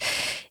 It's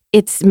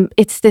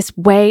this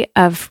way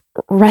of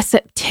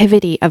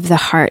receptivity of the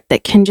heart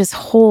that can just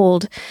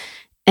hold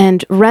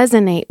and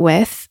resonate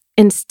with,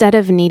 instead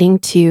of needing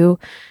to,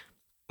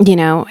 you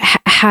know,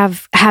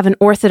 have an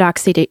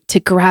orthodoxy to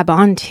grab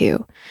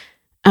onto.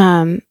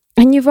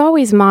 And you've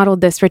always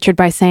modeled this, Richard,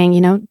 by saying, you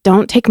know,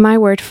 don't take my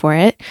word for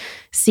it.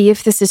 See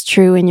if this is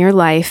true in your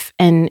life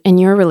and in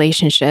your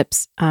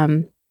relationships.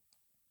 And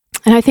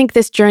I think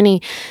this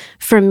journey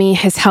for me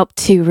has helped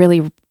to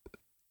really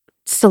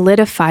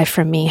solidify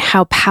for me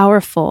how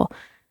powerful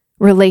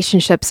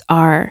relationships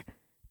are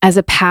as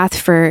a path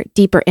for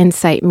deeper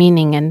insight,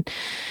 meaning, and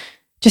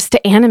just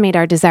to animate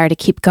our desire to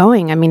keep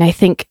going. I mean, I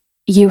think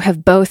you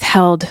have both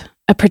held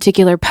a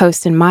particular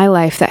post in my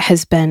life that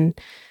has been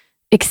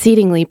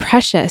exceedingly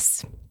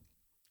precious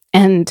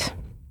and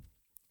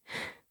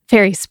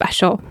very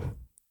special.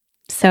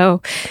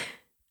 So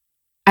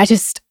I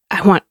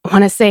want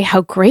to say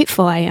how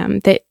grateful I am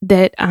that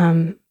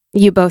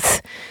you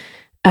both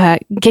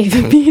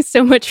gave me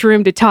so much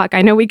room to talk.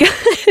 I know we got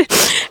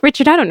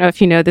Richard, I don't know if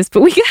you know this,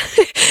 but we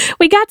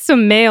got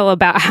some mail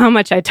about how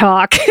much I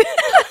talk.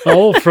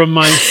 Oh, from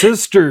my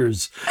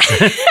sisters.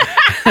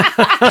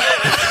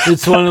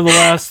 It's one of the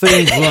last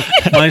things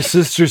my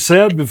sister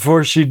said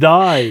before she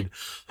died.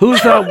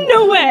 Who's that?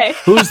 No way.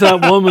 Who's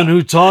that woman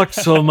who talks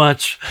so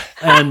much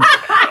and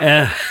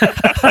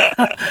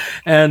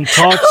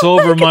talks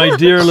over my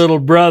dear little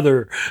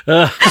brother?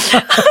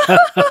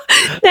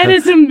 That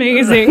is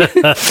amazing. I'm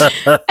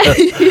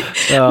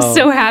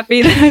so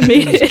happy that I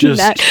made it in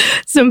that.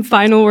 Some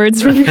final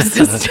words from your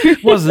sister.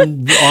 It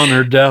wasn't on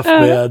her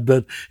deathbed,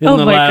 but in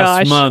the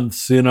last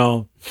months, you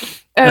know.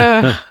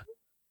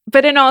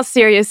 But in all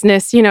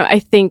seriousness, you know, I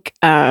think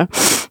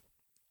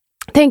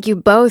thank you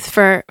both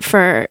for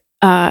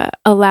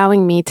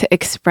allowing me to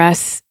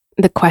express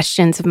the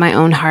questions of my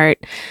own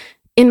heart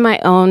in my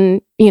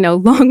own, you know,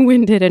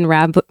 long-winded and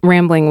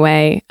rambling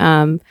way.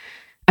 I'm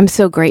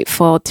so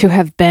grateful to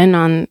have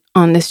been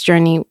on this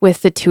journey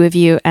with the two of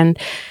you, and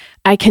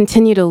I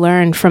continue to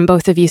learn from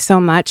both of you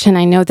so much, and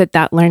I know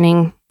that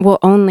learning will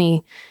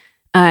only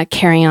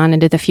carry on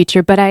into the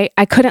future. But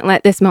I couldn't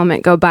let this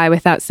moment go by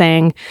without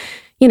saying,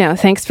 you know,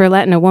 thanks for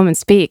letting a woman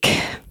speak.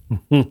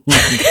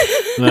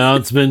 Now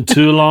it's been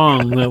too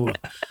long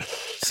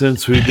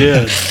since we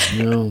did,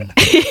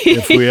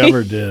 if we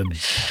ever did.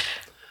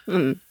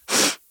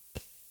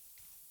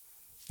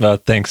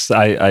 Thanks.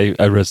 I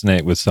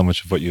resonate with so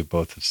much of what you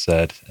both have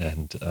said,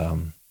 and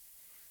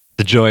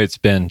the joy it's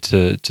been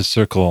to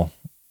circle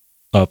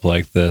up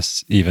like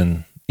this,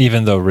 even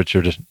though,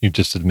 Richard, you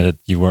just admitted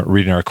you weren't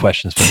reading our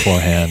questions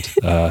beforehand.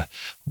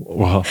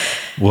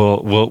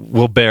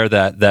 We'll bear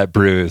that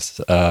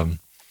bruise.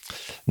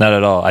 Not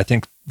at all. I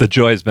think the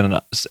joy has been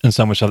in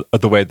so much of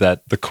the way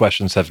that the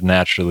questions have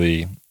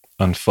naturally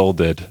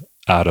unfolded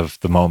out of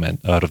the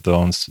moment, out of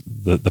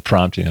the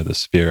prompting of the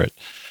Spirit.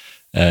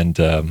 And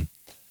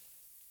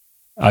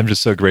I'm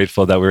just so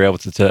grateful that we were able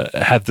to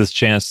have this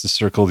chance to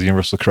circle the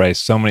universal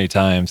Christ so many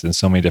times in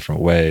so many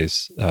different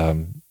ways.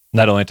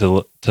 Not only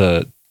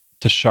to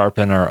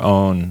sharpen our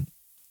own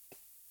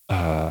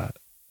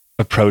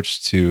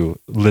approach to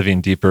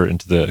living deeper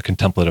into the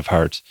contemplative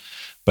heart,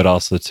 but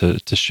also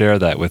to share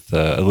that with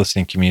a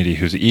listening community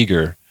who's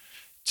eager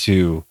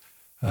to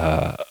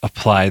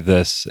apply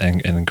this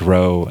and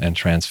grow and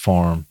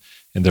transform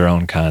in their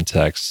own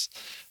contexts.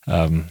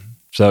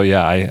 So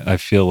yeah, I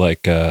feel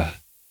like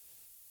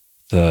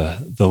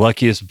the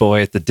luckiest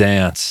boy at the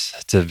dance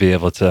to be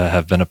able to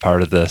have been a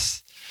part of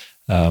this.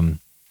 And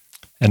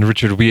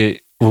Richard, we're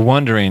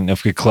wondering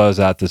if we close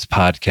out this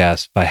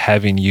podcast by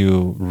having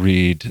you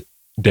read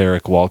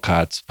Derek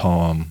Walcott's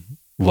poem,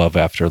 Love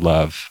After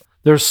Love.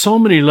 There's so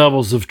many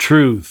levels of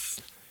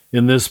truth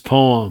in this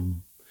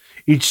poem.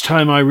 Each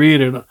time I read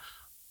it,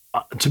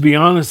 to be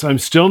honest, I'm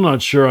still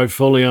not sure I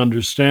fully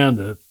understand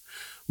it,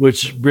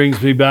 which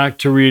brings me back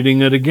to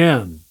reading it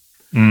again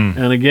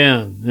and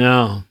again.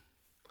 Yeah.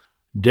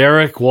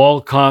 Derek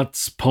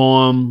Walcott's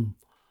poem,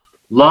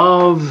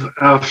 Love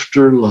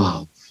After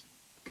Love.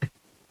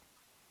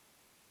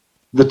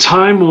 The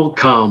time will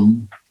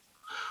come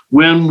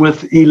when,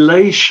 with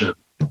elation,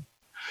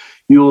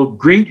 you'll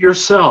greet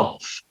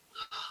yourself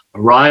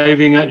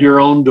arriving at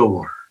your own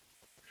door,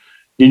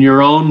 in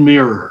your own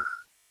mirror,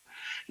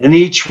 and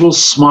each will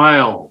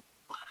smile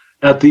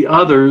at the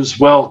other's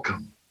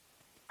welcome.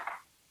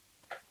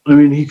 I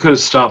mean, he could have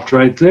stopped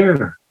right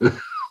there.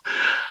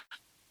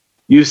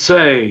 You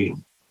say,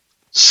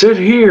 sit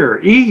here,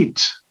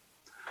 eat.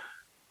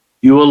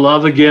 You will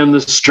love again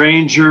the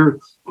stranger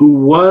who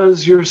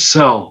was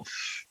yourself.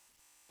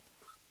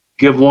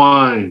 Give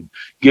wine,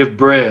 give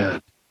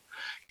bread,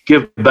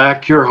 give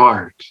back your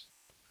heart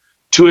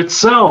to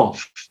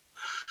itself,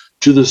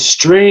 to the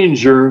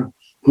stranger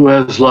who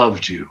has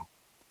loved you.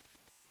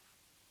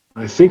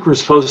 I think we're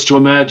supposed to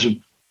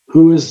imagine,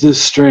 who is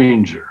this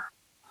stranger?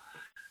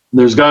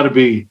 There's got to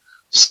be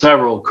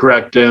several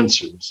correct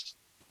answers.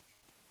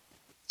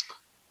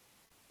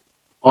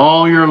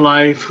 All your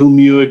life whom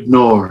you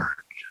ignored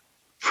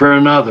for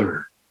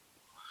another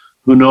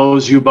who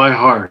knows you by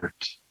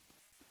heart.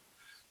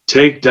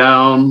 Take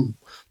down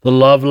the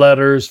love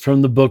letters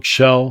from the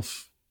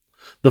bookshelf,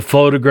 the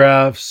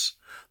photographs,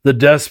 the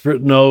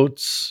desperate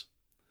notes.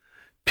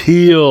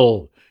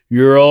 Peel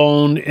your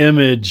own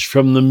image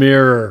from the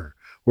mirror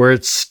where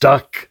it's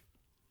stuck.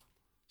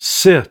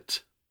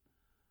 Sit.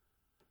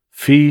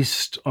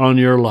 Feast on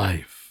your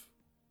life.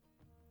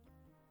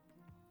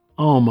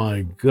 Oh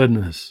my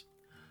goodness.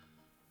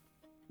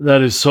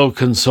 That is so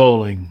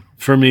consoling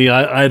for me.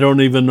 I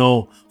don't even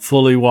know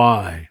fully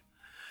why,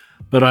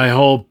 but I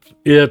hope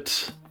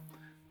it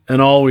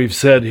and all we've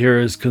said here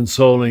is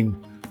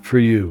consoling for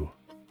you.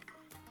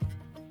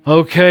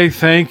 Okay,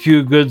 thank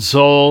you, good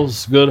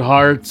souls, good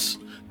hearts,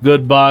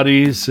 good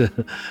bodies,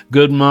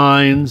 good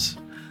minds.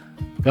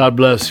 God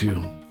bless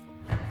you.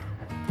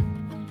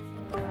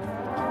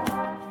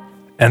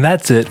 And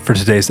that's it for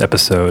today's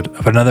episode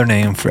of Another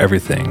Name for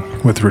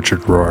Everything with Richard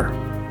Rohr.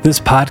 This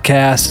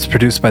podcast is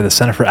produced by the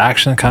Center for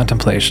Action and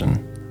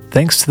Contemplation,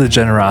 thanks to the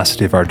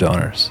generosity of our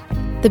donors.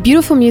 The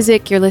beautiful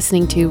music you're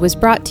listening to was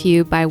brought to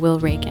you by Will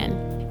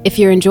Reagan. If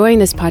you're enjoying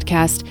this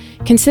podcast,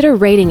 consider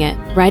rating it,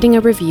 writing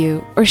a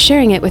review, or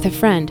sharing it with a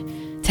friend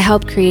to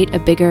help create a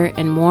bigger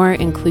and more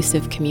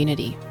inclusive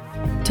community.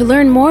 To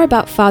learn more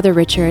about Father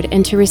Richard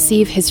and to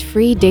receive his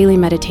free daily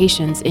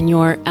meditations in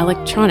your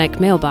electronic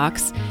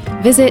mailbox,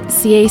 visit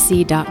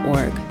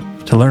cac.org.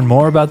 To learn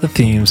more about the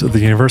themes of the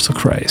Universal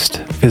Christ,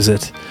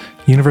 visit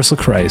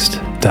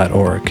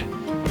universalchrist.org.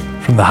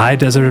 From the high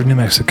desert of New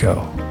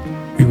Mexico,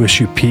 we wish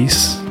you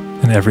peace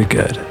and every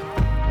good.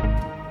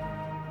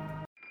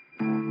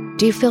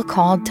 Do you feel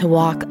called to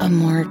walk a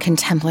more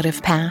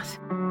contemplative path?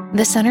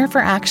 The Center for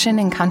Action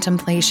and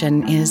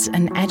Contemplation is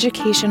an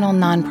educational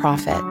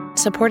nonprofit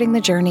supporting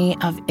the journey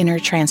of inner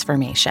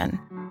transformation.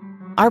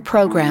 Our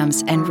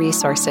programs and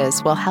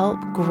resources will help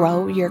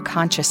grow your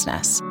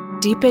consciousness,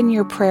 deepen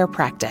your prayer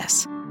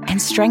practice,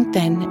 and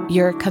strengthen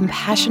your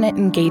compassionate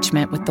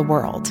engagement with the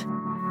world.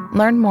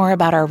 Learn more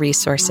about our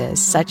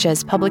resources, such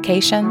as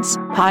publications,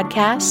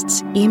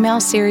 podcasts, email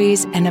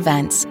series, and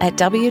events at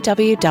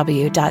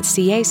www.cac.org.